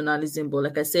medical journalism, but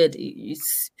like I said,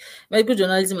 it's medical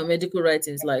journalism and medical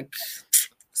writing is like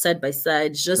side by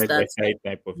side. It's just side by that side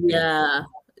type of thing. yeah,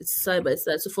 it's side by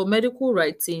side. So for medical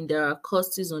writing, there are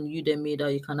courses on Udemy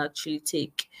that you can actually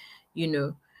take, you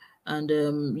know, and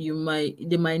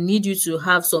they might need you to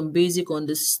have some basic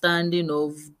understanding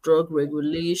of drug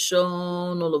regulation,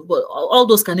 but all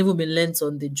those can even be learnt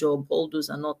on the job. All those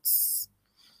are not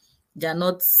they're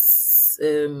not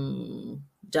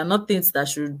they're not things that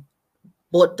should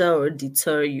bother or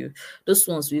deter you. Those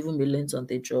ones will even be learnt on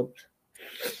the job.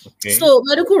 Okay, So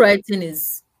medical writing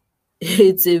is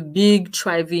it's a big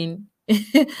thriving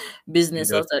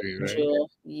business outside industry, right? Nigeria.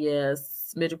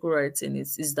 Yes, medical writing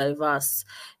is diverse.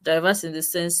 Diverse in the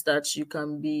sense that you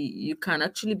can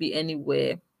actually be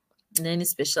anywhere in any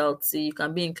specialty. You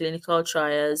can be in clinical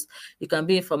trials, you can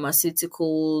be in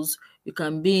pharmaceuticals, you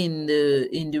can be in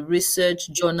the research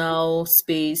journal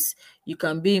space, you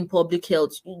can be in public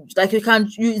health. Like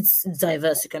it's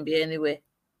diverse. You can be anywhere.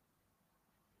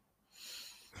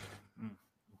 Hmm,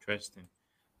 interesting.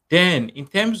 Then, in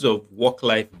terms of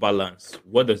work-life balance,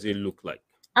 what does it look like?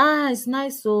 It's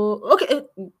nice. So okay,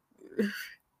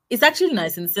 it's actually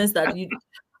nice in the sense that you,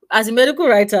 as a medical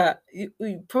writer, you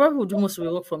probably will do most of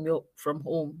your work from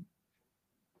home,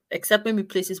 except maybe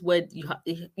places where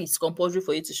it's compulsory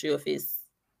for you to show your face.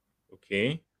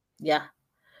 Okay, Yeah,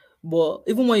 but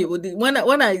even when you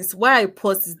why I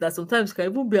pause is that sometimes you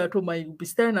can even be at home and you'll be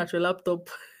staring at your laptop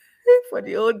for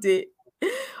the whole day.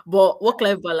 But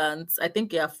work-life balance, I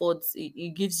think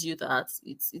it gives you that.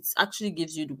 It's actually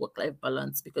gives you the work-life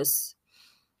balance because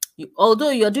although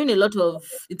you're doing a lot of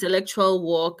intellectual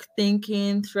work,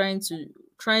 thinking, trying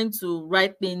to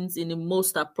write things in the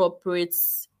most appropriate,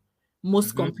 most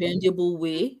mm-hmm. comprehensible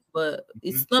way, but Mm-hmm.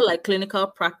 it's not like clinical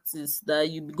practice that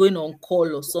you be going on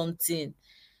call or something.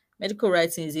 Medical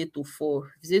writing is 8 to 4.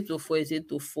 If it's 8 to 4, it's 8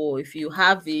 to 4. If you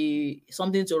have a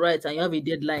something to write and you have a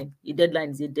deadline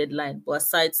is a deadline. But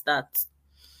aside that,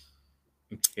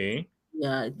 Okay,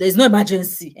 yeah, there's no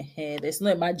emergency. There's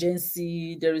no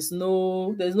emergency. There's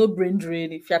no brain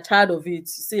drain. If you're tired of it, you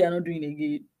say you're not doing it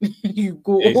again. You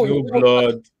there is go. no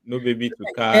blood, no baby to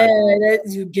catch. That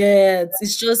you get.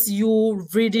 It's just you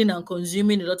reading and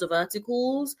consuming a lot of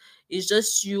articles. It's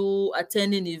just you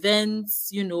attending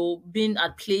events, being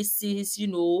at places,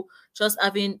 just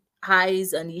having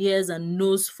eyes and ears and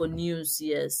nose for news.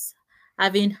 Yes.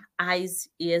 Having eyes,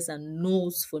 ears, and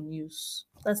nose for news.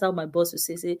 That's how my boss would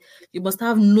say, you must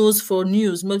have nose for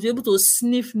news. You must be able to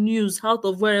sniff news out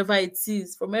of wherever it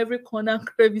is, from every corner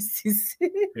crevices.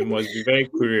 You must be very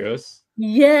curious.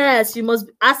 Yes, you must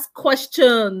ask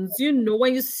questions.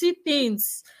 When you see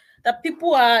things that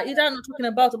people are either not talking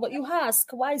about, but you ask,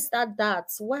 why is that?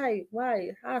 Why?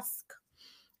 Ask.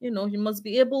 You must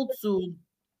be able to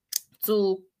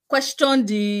question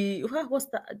what's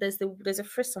that? There's a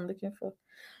phrase I'm looking for.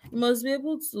 You must be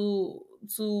able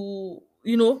to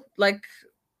like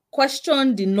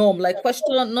question the norm, like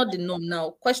question not the norm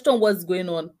now, question what's going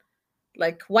on,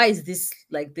 like why is this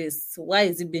like this, why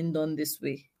is it being done this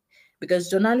way, because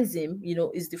journalism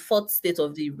is the fourth state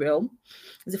of the realm.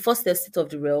 It's the fourth state of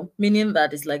the realm, meaning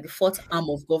that it's like the fourth arm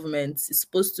of government. It's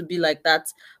supposed to be like that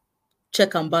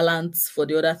check and balance for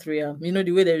the other three arm.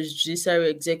 The way there is judiciary,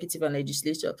 executive, and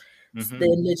legislature. Mm-hmm. The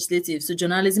legislative, so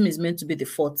journalism is meant to be the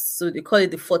fourth, so they call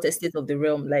it the fourth estate of the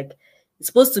realm. Like it's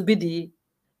supposed to be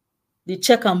the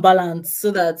check and balance,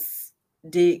 so that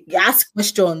they ask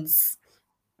questions,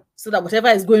 so that whatever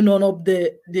is going on up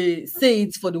there, they say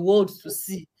it for the world to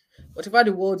see. Whatever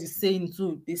the world is saying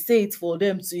too, they say it for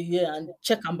them to hear and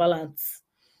check and balance.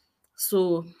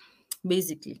 So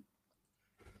basically,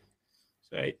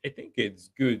 So I think it's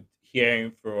good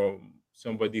hearing from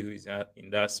somebody who is in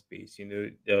that space.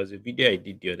 There was a video I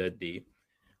did the other day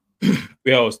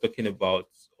where I was talking about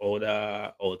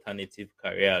other alternative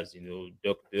careers,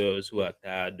 doctors who are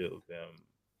tired of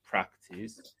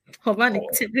practice, or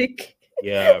Humanitic. yeah,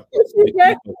 Yeah,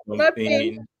 looking for nothing.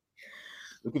 something,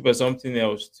 looking for something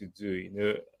else to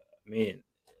do. I mean,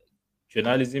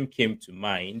 journalism came to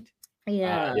mind.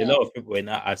 Yeah. A lot of people were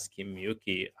now asking me,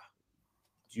 okay,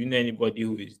 do you know anybody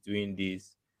who is doing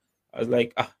this? I was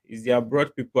like, it's the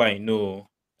abroad people I know.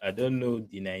 I don't know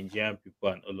the Nigerian people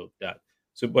and all of that.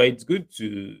 So, but it's good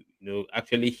to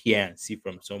actually hear and see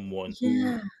from someone who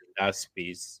Yeah. in that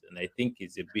space, and I think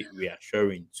it's a bit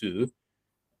reassuring too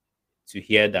to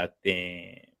hear that.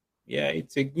 Yeah,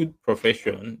 it's a good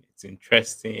profession. It's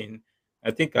interesting.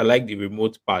 I think I like the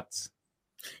remote parts.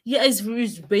 Yeah, it's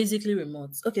basically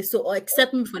remote. Okay, so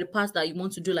except maybe for the part that you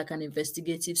want to do like an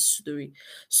investigative story.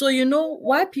 So you know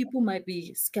why people might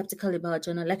be skeptical about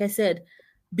journal. Like I said,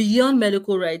 beyond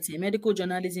medical writing, medical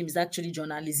journalism is actually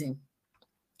journalism.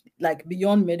 Like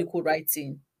beyond medical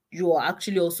writing, you are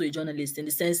actually also a journalist in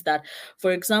the sense that,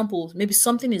 for example, maybe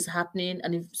something is happening,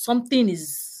 and if something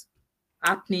is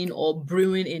happening or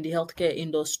brewing in the healthcare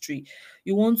industry,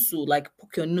 you want to like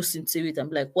poke your nose into it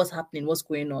and be like, what's happening? What's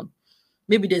going on?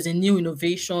 Maybe there's a new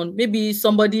innovation, maybe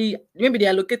they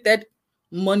allocated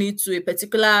money to a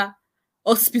particular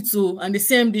hospital and the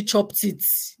CMD chopped it.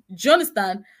 Do you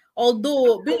understand?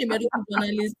 Although being a medical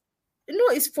journalist,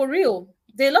 it's for real.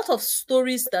 There are a lot of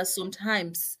stories that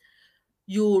sometimes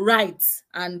you write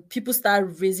and people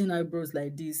start raising eyebrows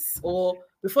like this, or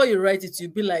before you write it,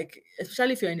 you'll be like,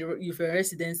 especially if you're in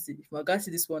residency, if my guy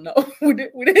see this one now, would they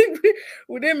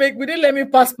let me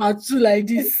pass part two like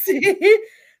this?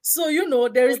 So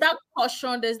there is that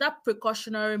caution, there's that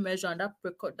precautionary measure, and that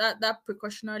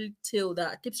precautionary tale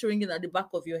that keeps ringing at the back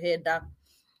of your head, that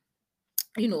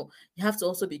you have to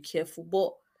also be careful.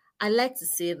 But I like to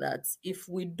say that um if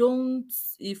we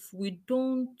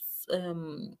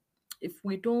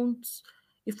don't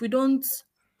if we don't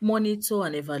monitor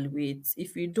and evaluate,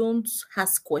 if we don't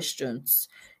ask questions,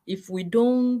 if we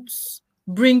don't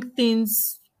bring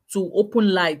things to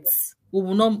open lights, we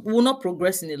will not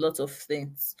progress in a lot of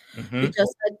things. Hmm.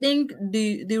 Because I think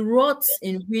the ruts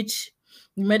in which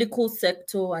the medical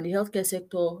sector and the healthcare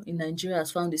sector in Nigeria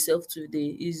has found itself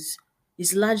today is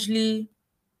largely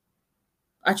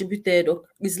attributed, or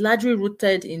is largely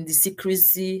rooted in the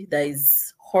secrecy that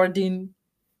is hoarding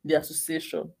the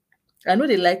association. I know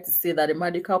they like to say that the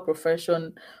medical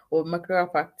profession or medical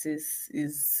practice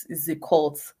is a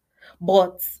cult,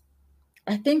 but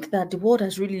I think that the world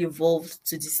has really evolved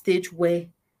to the stage where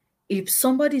if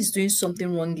somebody is doing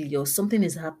something wrongly or something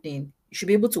is happening, you should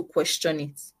be able to question it.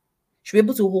 You should be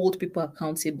able to hold people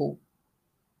accountable.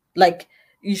 Like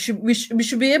we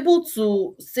should be able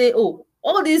to say, oh,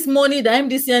 all this money that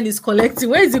MDCN is collecting,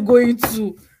 where is it going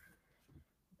to?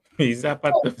 Is that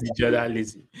part of the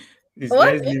journalism? Please,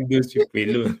 What? let's leave those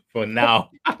people alone for now.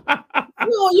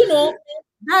 No,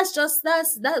 that's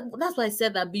why I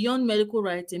said that beyond medical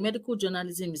writing, medical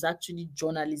journalism is actually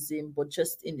journalism, but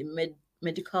just in the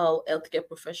medical healthcare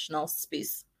professional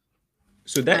space.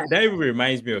 So And that even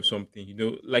reminds me of something,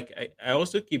 like I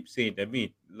also keep saying, I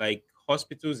mean, like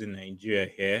hospitals in Nigeria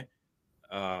here,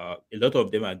 a lot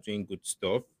of them are doing good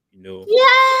stuff, yes,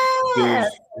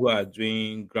 those who are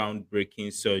doing groundbreaking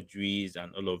surgeries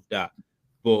and all of that.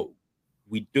 But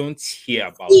we don't hear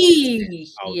about it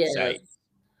yes. outside.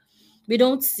 We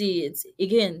don't see it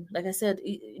again. Like I said,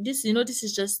 this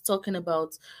is just talking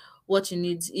about what you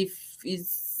need if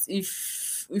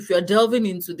you're delving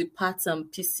into the parts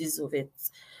and pieces of it.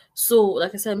 So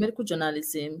like I said, medical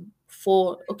journalism,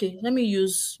 for okay, let me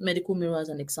use Medical Mirror as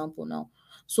an example now.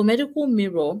 So Medical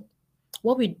Mirror,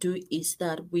 what we do is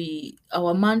that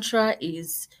our mantra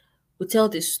is we tell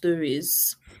the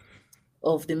stories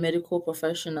of the medical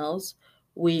professionals,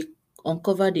 we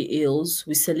uncover the ills,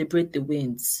 we celebrate the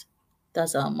wins.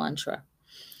 That's our mantra.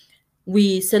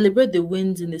 We celebrate the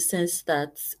wins in the sense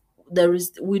that there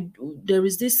is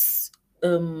this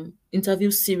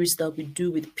interview series that we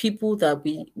do with people that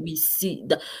we see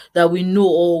that we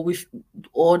know,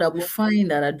 or that we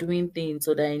find that are doing things,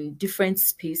 or that are in different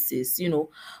spaces.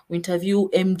 We interview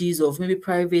MDs of maybe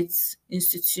private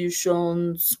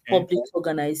institutions, Okay. public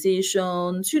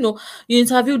organizations. You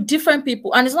interview different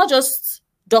people, and it's not just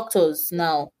doctors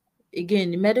now.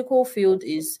 Again, the medical field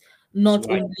is It's not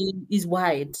why. only is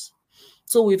wide.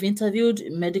 So we've interviewed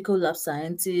medical lab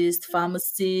scientists,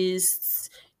 pharmacists.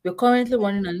 We're currently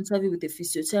running an interview with a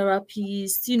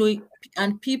physiotherapist,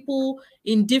 and people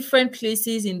in different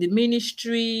places in the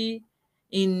ministry,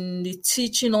 in the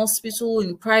teaching hospital,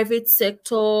 in private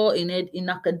sector, in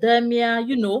academia.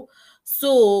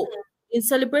 So in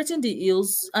celebrating the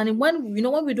ills, and when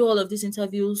when we do all of these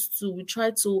interviews too, we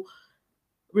try to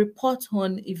report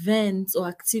on events or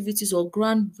activities or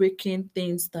groundbreaking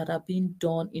things that are being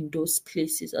done in those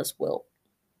places as well,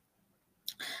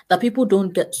 that people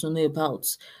don't get to know about.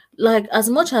 Like, as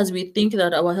much as we think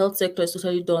that our health sector is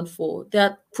totally done for, there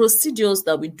are procedures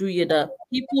that we do here that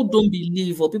people don't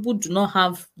believe or people do not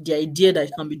have the idea that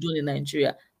it can be done in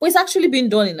Nigeria. But it's actually being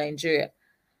done in Nigeria.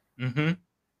 Mm-hmm.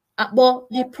 But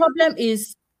the problem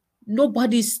is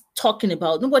nobody's talking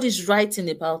about, nobody's writing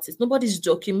about it, nobody's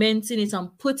documenting it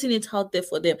and putting it out there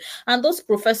for them. And those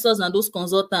professors and those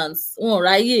consultants, oh,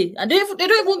 right, yeah, and they don't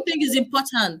even think it's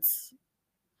important.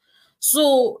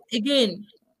 So again,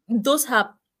 those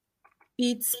have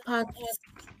bits, parts,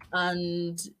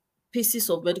 and pieces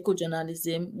of medical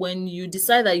journalism. When you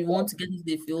decide that you want to get into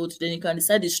the field, then you can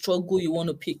decide the struggle you want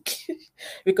to pick,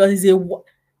 because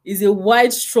it's a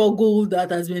wide struggle that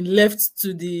has been left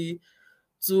to the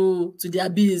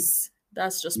abyss.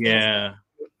 That's just plain. Yeah.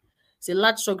 It's a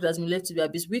large struggle that's been left to the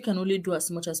abyss. We can only do as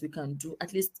much as we can do.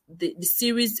 At least the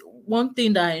series. One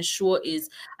thing that I ensure is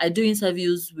I do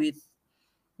interviews with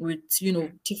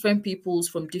different peoples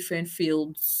from different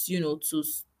fields, to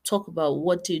talk about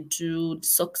what they do, the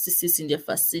successes in their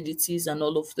facilities, and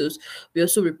all of those. We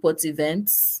also report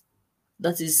events.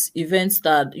 That is events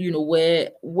that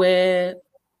where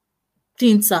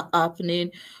things are happening.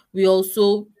 We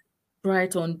also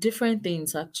write on different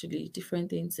things, actually, different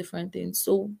things.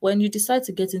 So when you decide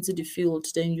to get into the field,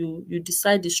 then you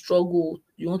decide the struggle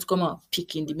you want to come out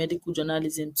picking the medical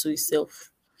journalism to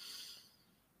itself.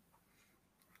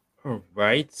 All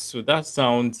right. So that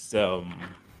sounds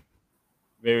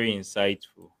very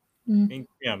insightful. I Mm. think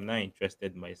me, I'm not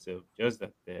interested myself. Just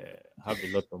that I have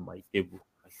a lot on my table.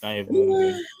 I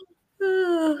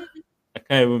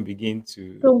can't even begin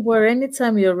to. Don't worry,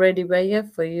 anytime you're ready, we're here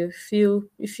for you.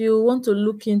 If you want to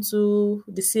look into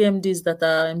the CMDs that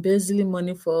are embezzling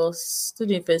money for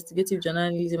student investigative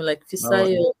journalism, like Now,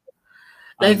 Fisayo, and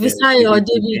Or David David,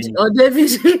 Ogeni. or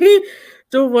David,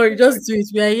 don't worry, just do it.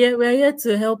 We are here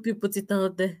to help you put it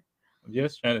out there. I'm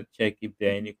just trying to check if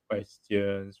there are any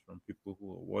questions from people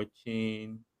who are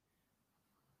watching.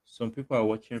 Some people are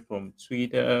watching from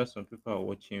Twitter. Some people are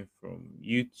watching from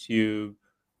YouTube.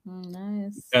 You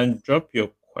Nice. can drop your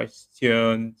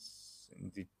questions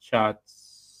in the chat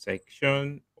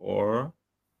section, or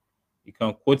you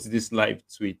can quote this live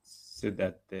tweet so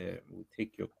that we'll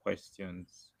take your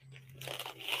questions.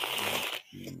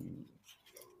 Mm,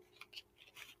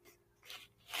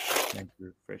 Trying to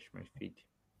refresh my feed.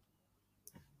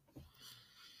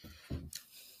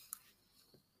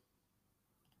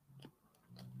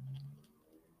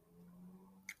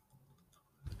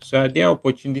 So, are there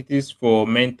opportunities for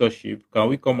mentorship? Can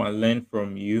we come and learn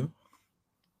from you?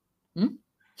 Hmm?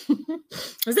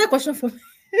 Is there a question for me?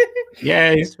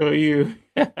 Yeah, it's for you.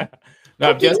 No,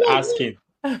 I'm Okay, just yeah. asking.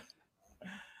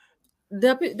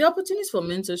 The opportunities for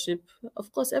mentorship,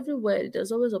 of course, everywhere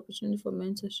there's always opportunity for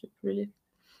mentorship. Really,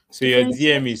 So your different.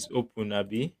 DM is open,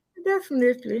 Abby.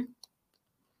 Definitely,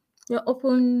 you're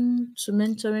open to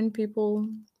mentoring people.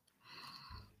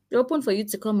 You're open for you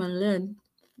to come and learn.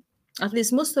 At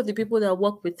least most of the people that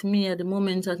work with me at the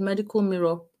moment at Medical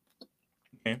Mirror,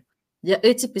 Okay. they're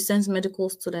 80% medical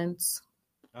students.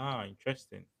 Ah,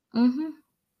 interesting. Hmm.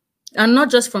 And not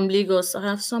just from Lagos. I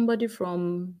have somebody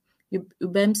from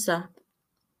Ubemsa.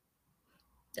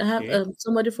 I have Okay.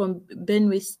 somebody from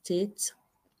Benue State.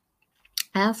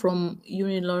 I have from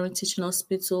Unilorin Teaching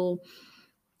Hospital.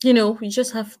 We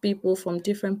just have people from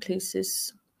different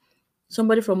places.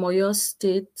 Somebody from Oyo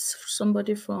State,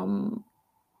 somebody from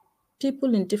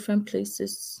people in different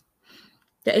places.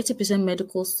 They're 80%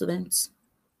 medical students.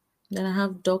 Then I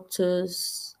have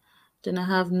doctors. Then I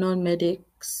have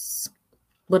non-medics.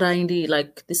 But I in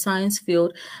the science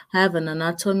field. I have an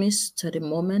anatomist at the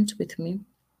moment with me.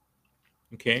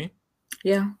 Okay.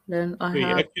 Yeah. Then I So you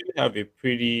have actually have a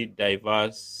pretty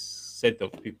diverse set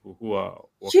of people who are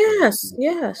working with yes,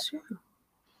 you. yes. Yeah.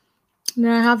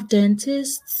 Then I have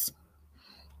dentists.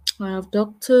 I have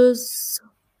doctors.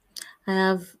 I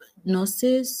have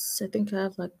nurses. I think I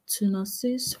have like two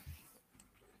nurses.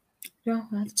 Yeah,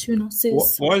 I have two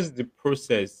nurses. What's the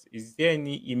process? Is there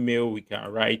any email we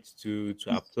can write to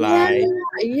Yeah, apply?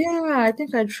 yeah. I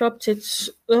think I dropped it.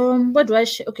 What do I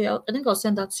share? Okay, I think I'll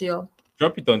send that to you.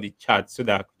 Drop it on the chat so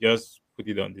that I could just put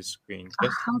it on the screen.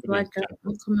 Just How put do it I in get? chat,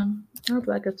 I'm coming. How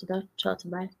do I get to that chat?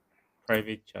 Bye.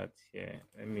 private chat. Yeah.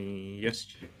 Let me just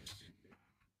check.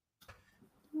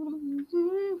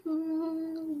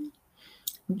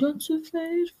 Don't you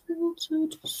faithful to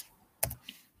this.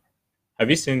 Have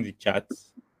you seen the chat?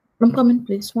 I'm coming,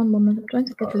 please. One moment. I'm trying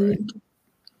to All get a right. link.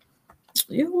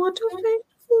 You are too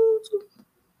faithful.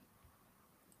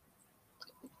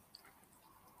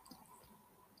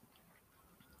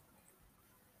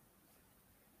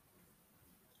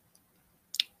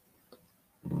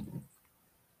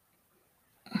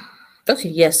 Okay,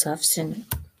 yes, I've seen it.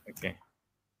 Okay.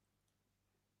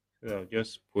 So I'll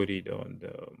just put it on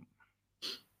the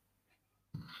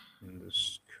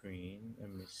screen. Let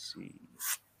me see.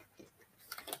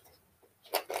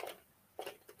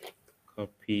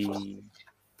 Copy.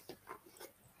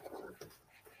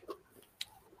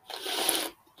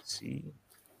 See.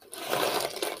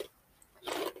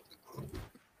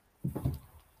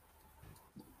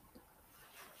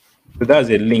 So that's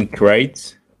a link,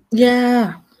 right?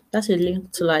 Yeah, that's a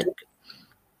link to like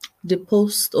the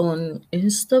post on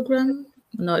Instagram,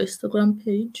 on our Instagram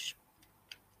page.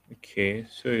 Okay.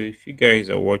 So if you guys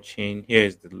are watching,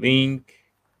 here's the link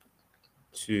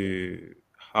to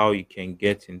how you can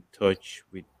get in touch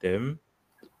with them.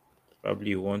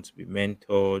 Probably you want to be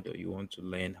mentored or you want to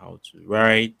learn how to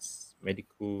write,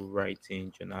 medical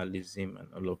writing, journalism, and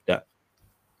all of that.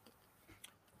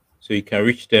 So you can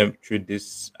reach them through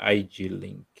this IG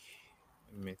link.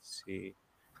 Let me see.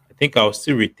 I think I'll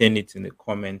still retain it in the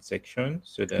comment section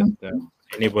so that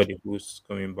anybody who's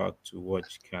coming back to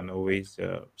watch can always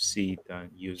see it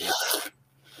and use it.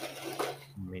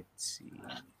 Let me see.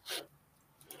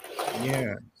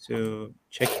 Yeah. So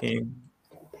checking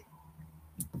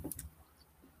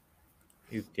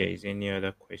if there is any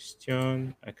other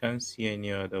question. I can't see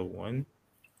any other one.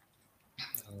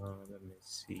 Let me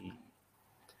see.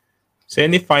 So,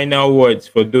 any final words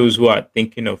for those who are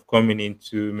thinking of coming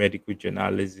into medical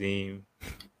journalism?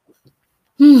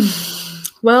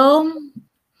 Well,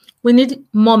 we need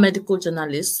more medical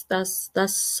journalists.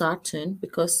 That's certain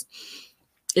because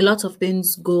a lot of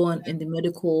things go on in the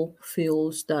medical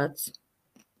fields that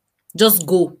just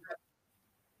go,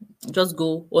 just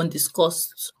go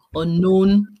undiscussed,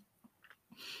 unknown,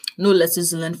 no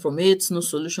lessons learned from it, no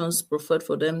solutions preferred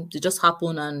for them. They just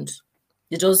happen and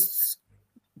they just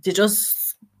they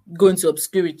just go into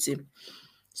obscurity.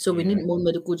 So we Yeah, need more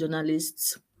medical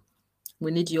journalists.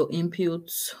 We need your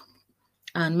input.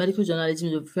 And medical journalism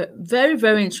is a very,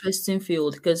 very interesting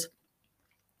field because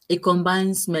it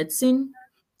combines medicine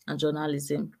and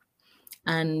journalism.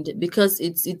 And because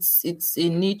it's a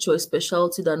niche or a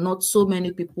specialty that not so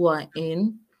many people are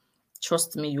in,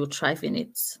 trust me, you'll thrive in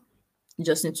it. You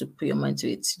just need to put your mind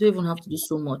to it. You don't even have to do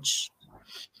so much.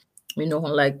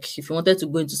 Like if you wanted to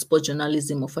go into sport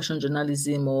journalism or fashion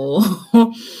journalism or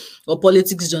or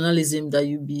politics journalism, that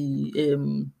you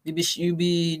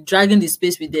be dragging the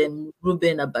space with them,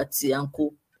 Ruben Abati and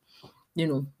co.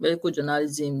 Medical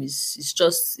journalism is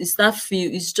just it's that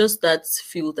field. It's just that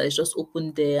field that is just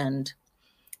open there and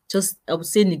just I would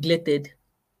say neglected.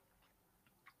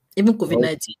 Even COVID well,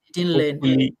 19 didn't learn.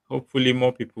 hopefully,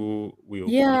 more people will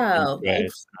take Yeah,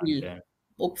 interest and hopefully, come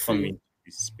hopefully, into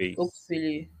this space.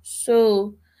 hopefully.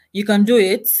 So you can do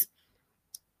it.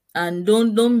 And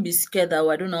don't be scared that, "Oh,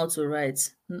 I don't know how to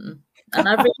write." Mm-mm. An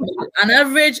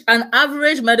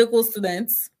average medical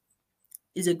student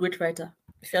is a great writer.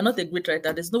 If you're not a great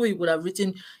writer, there's no way you would have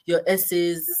written your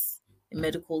essays in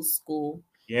medical school.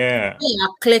 Yeah, When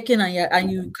you're clicking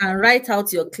and you can write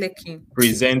out your clicking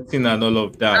presenting and all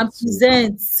of and that.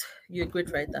 present, you're a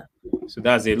great writer. So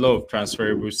that's a lot of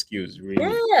transferable skills, really.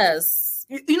 Yes.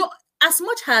 As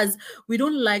much as we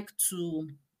don't like to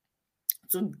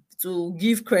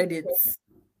give credits,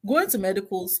 going to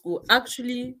medical school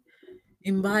actually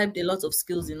imbibed a lot of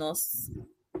skills in us.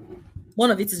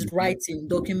 One of it is Mhm. writing,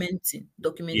 documenting, Yeah.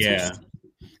 documentation.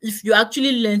 If you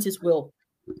actually learned it well,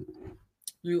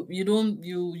 you don't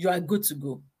you are good to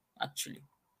go. Actually,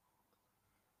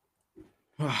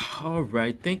 All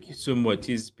right. Thank you so much.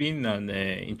 It's been an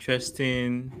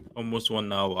interesting almost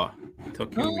 1 hour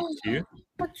talking with oh, you.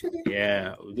 actually,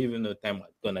 Yeah, we didn't even know time had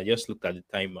gone. I just looked at the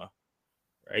timer.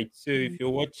 Right. So if you're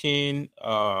watching,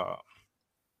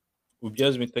 we've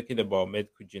just been talking about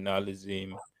medical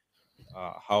journalism,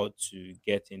 how to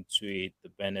get into it, the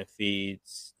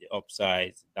benefits, the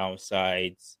upsides, the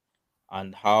downsides,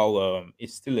 and how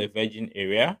it's still a virgin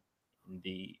area in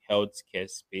the healthcare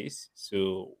space.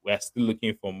 So we're still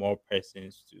looking for more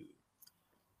persons to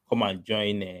come and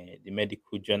join the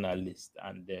medical journalist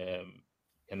and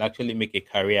can actually make a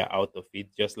career out of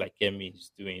it, just like Kemi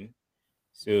is doing.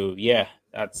 So yeah,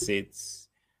 that's it.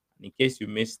 And in case you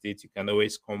missed it, you can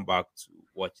always come back to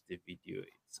watch the video.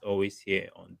 It's always here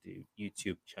on the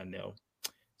YouTube channel.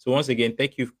 So once again,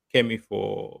 thank you, Kemi,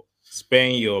 for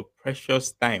sparing your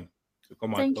precious time to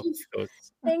come and thank talk you, with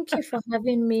us. thank you for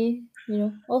having me.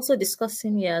 Also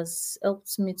discussing here has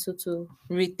helped me to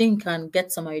rethink and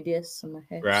get some ideas in my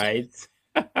head. So Right?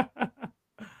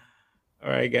 All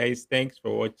right, guys. Thanks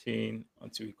for watching.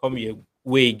 Until we come your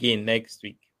way again next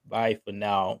week. Bye for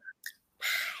now.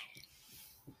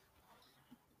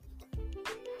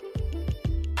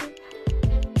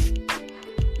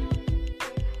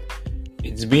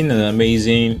 It's been an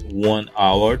amazing 1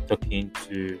 hour talking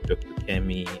to Dr.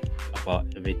 Kemi about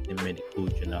everything medical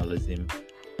journalism.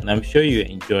 And I'm sure you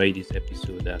enjoyed this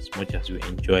episode as much as we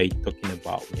enjoyed talking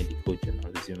about medical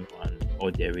journalism and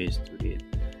all there is to it.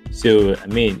 So, I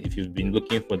mean, if you've been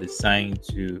looking for the sign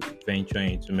to venture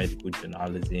into medical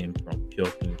journalism from pure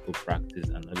clinical practice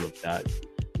and all of that,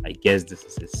 I guess this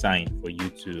is a sign for you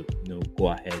to, go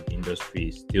ahead. The industry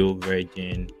is still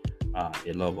virgin.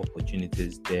 A lot of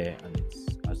opportunities there, and it's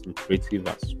as lucrative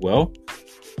as well.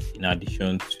 In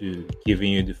addition to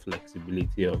giving you the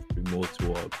flexibility of remote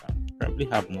work and probably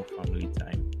have more family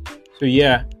time. So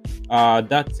yeah,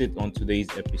 that's it on today's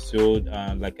episode.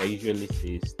 Like I usually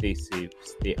say, stay safe,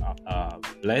 stay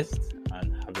blessed,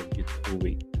 and have a beautiful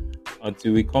week.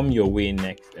 Until we come your way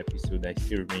next episode, I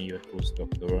still remain your host,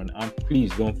 Dr. Ron. And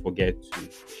please don't forget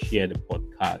to share the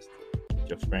podcast with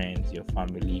your friends, your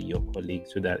family, your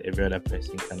colleagues, so that every other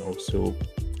person can also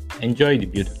enjoy the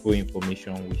beautiful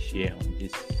information we share on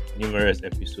these numerous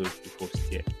episodes we post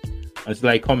here. Until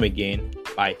I come again,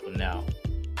 bye for now.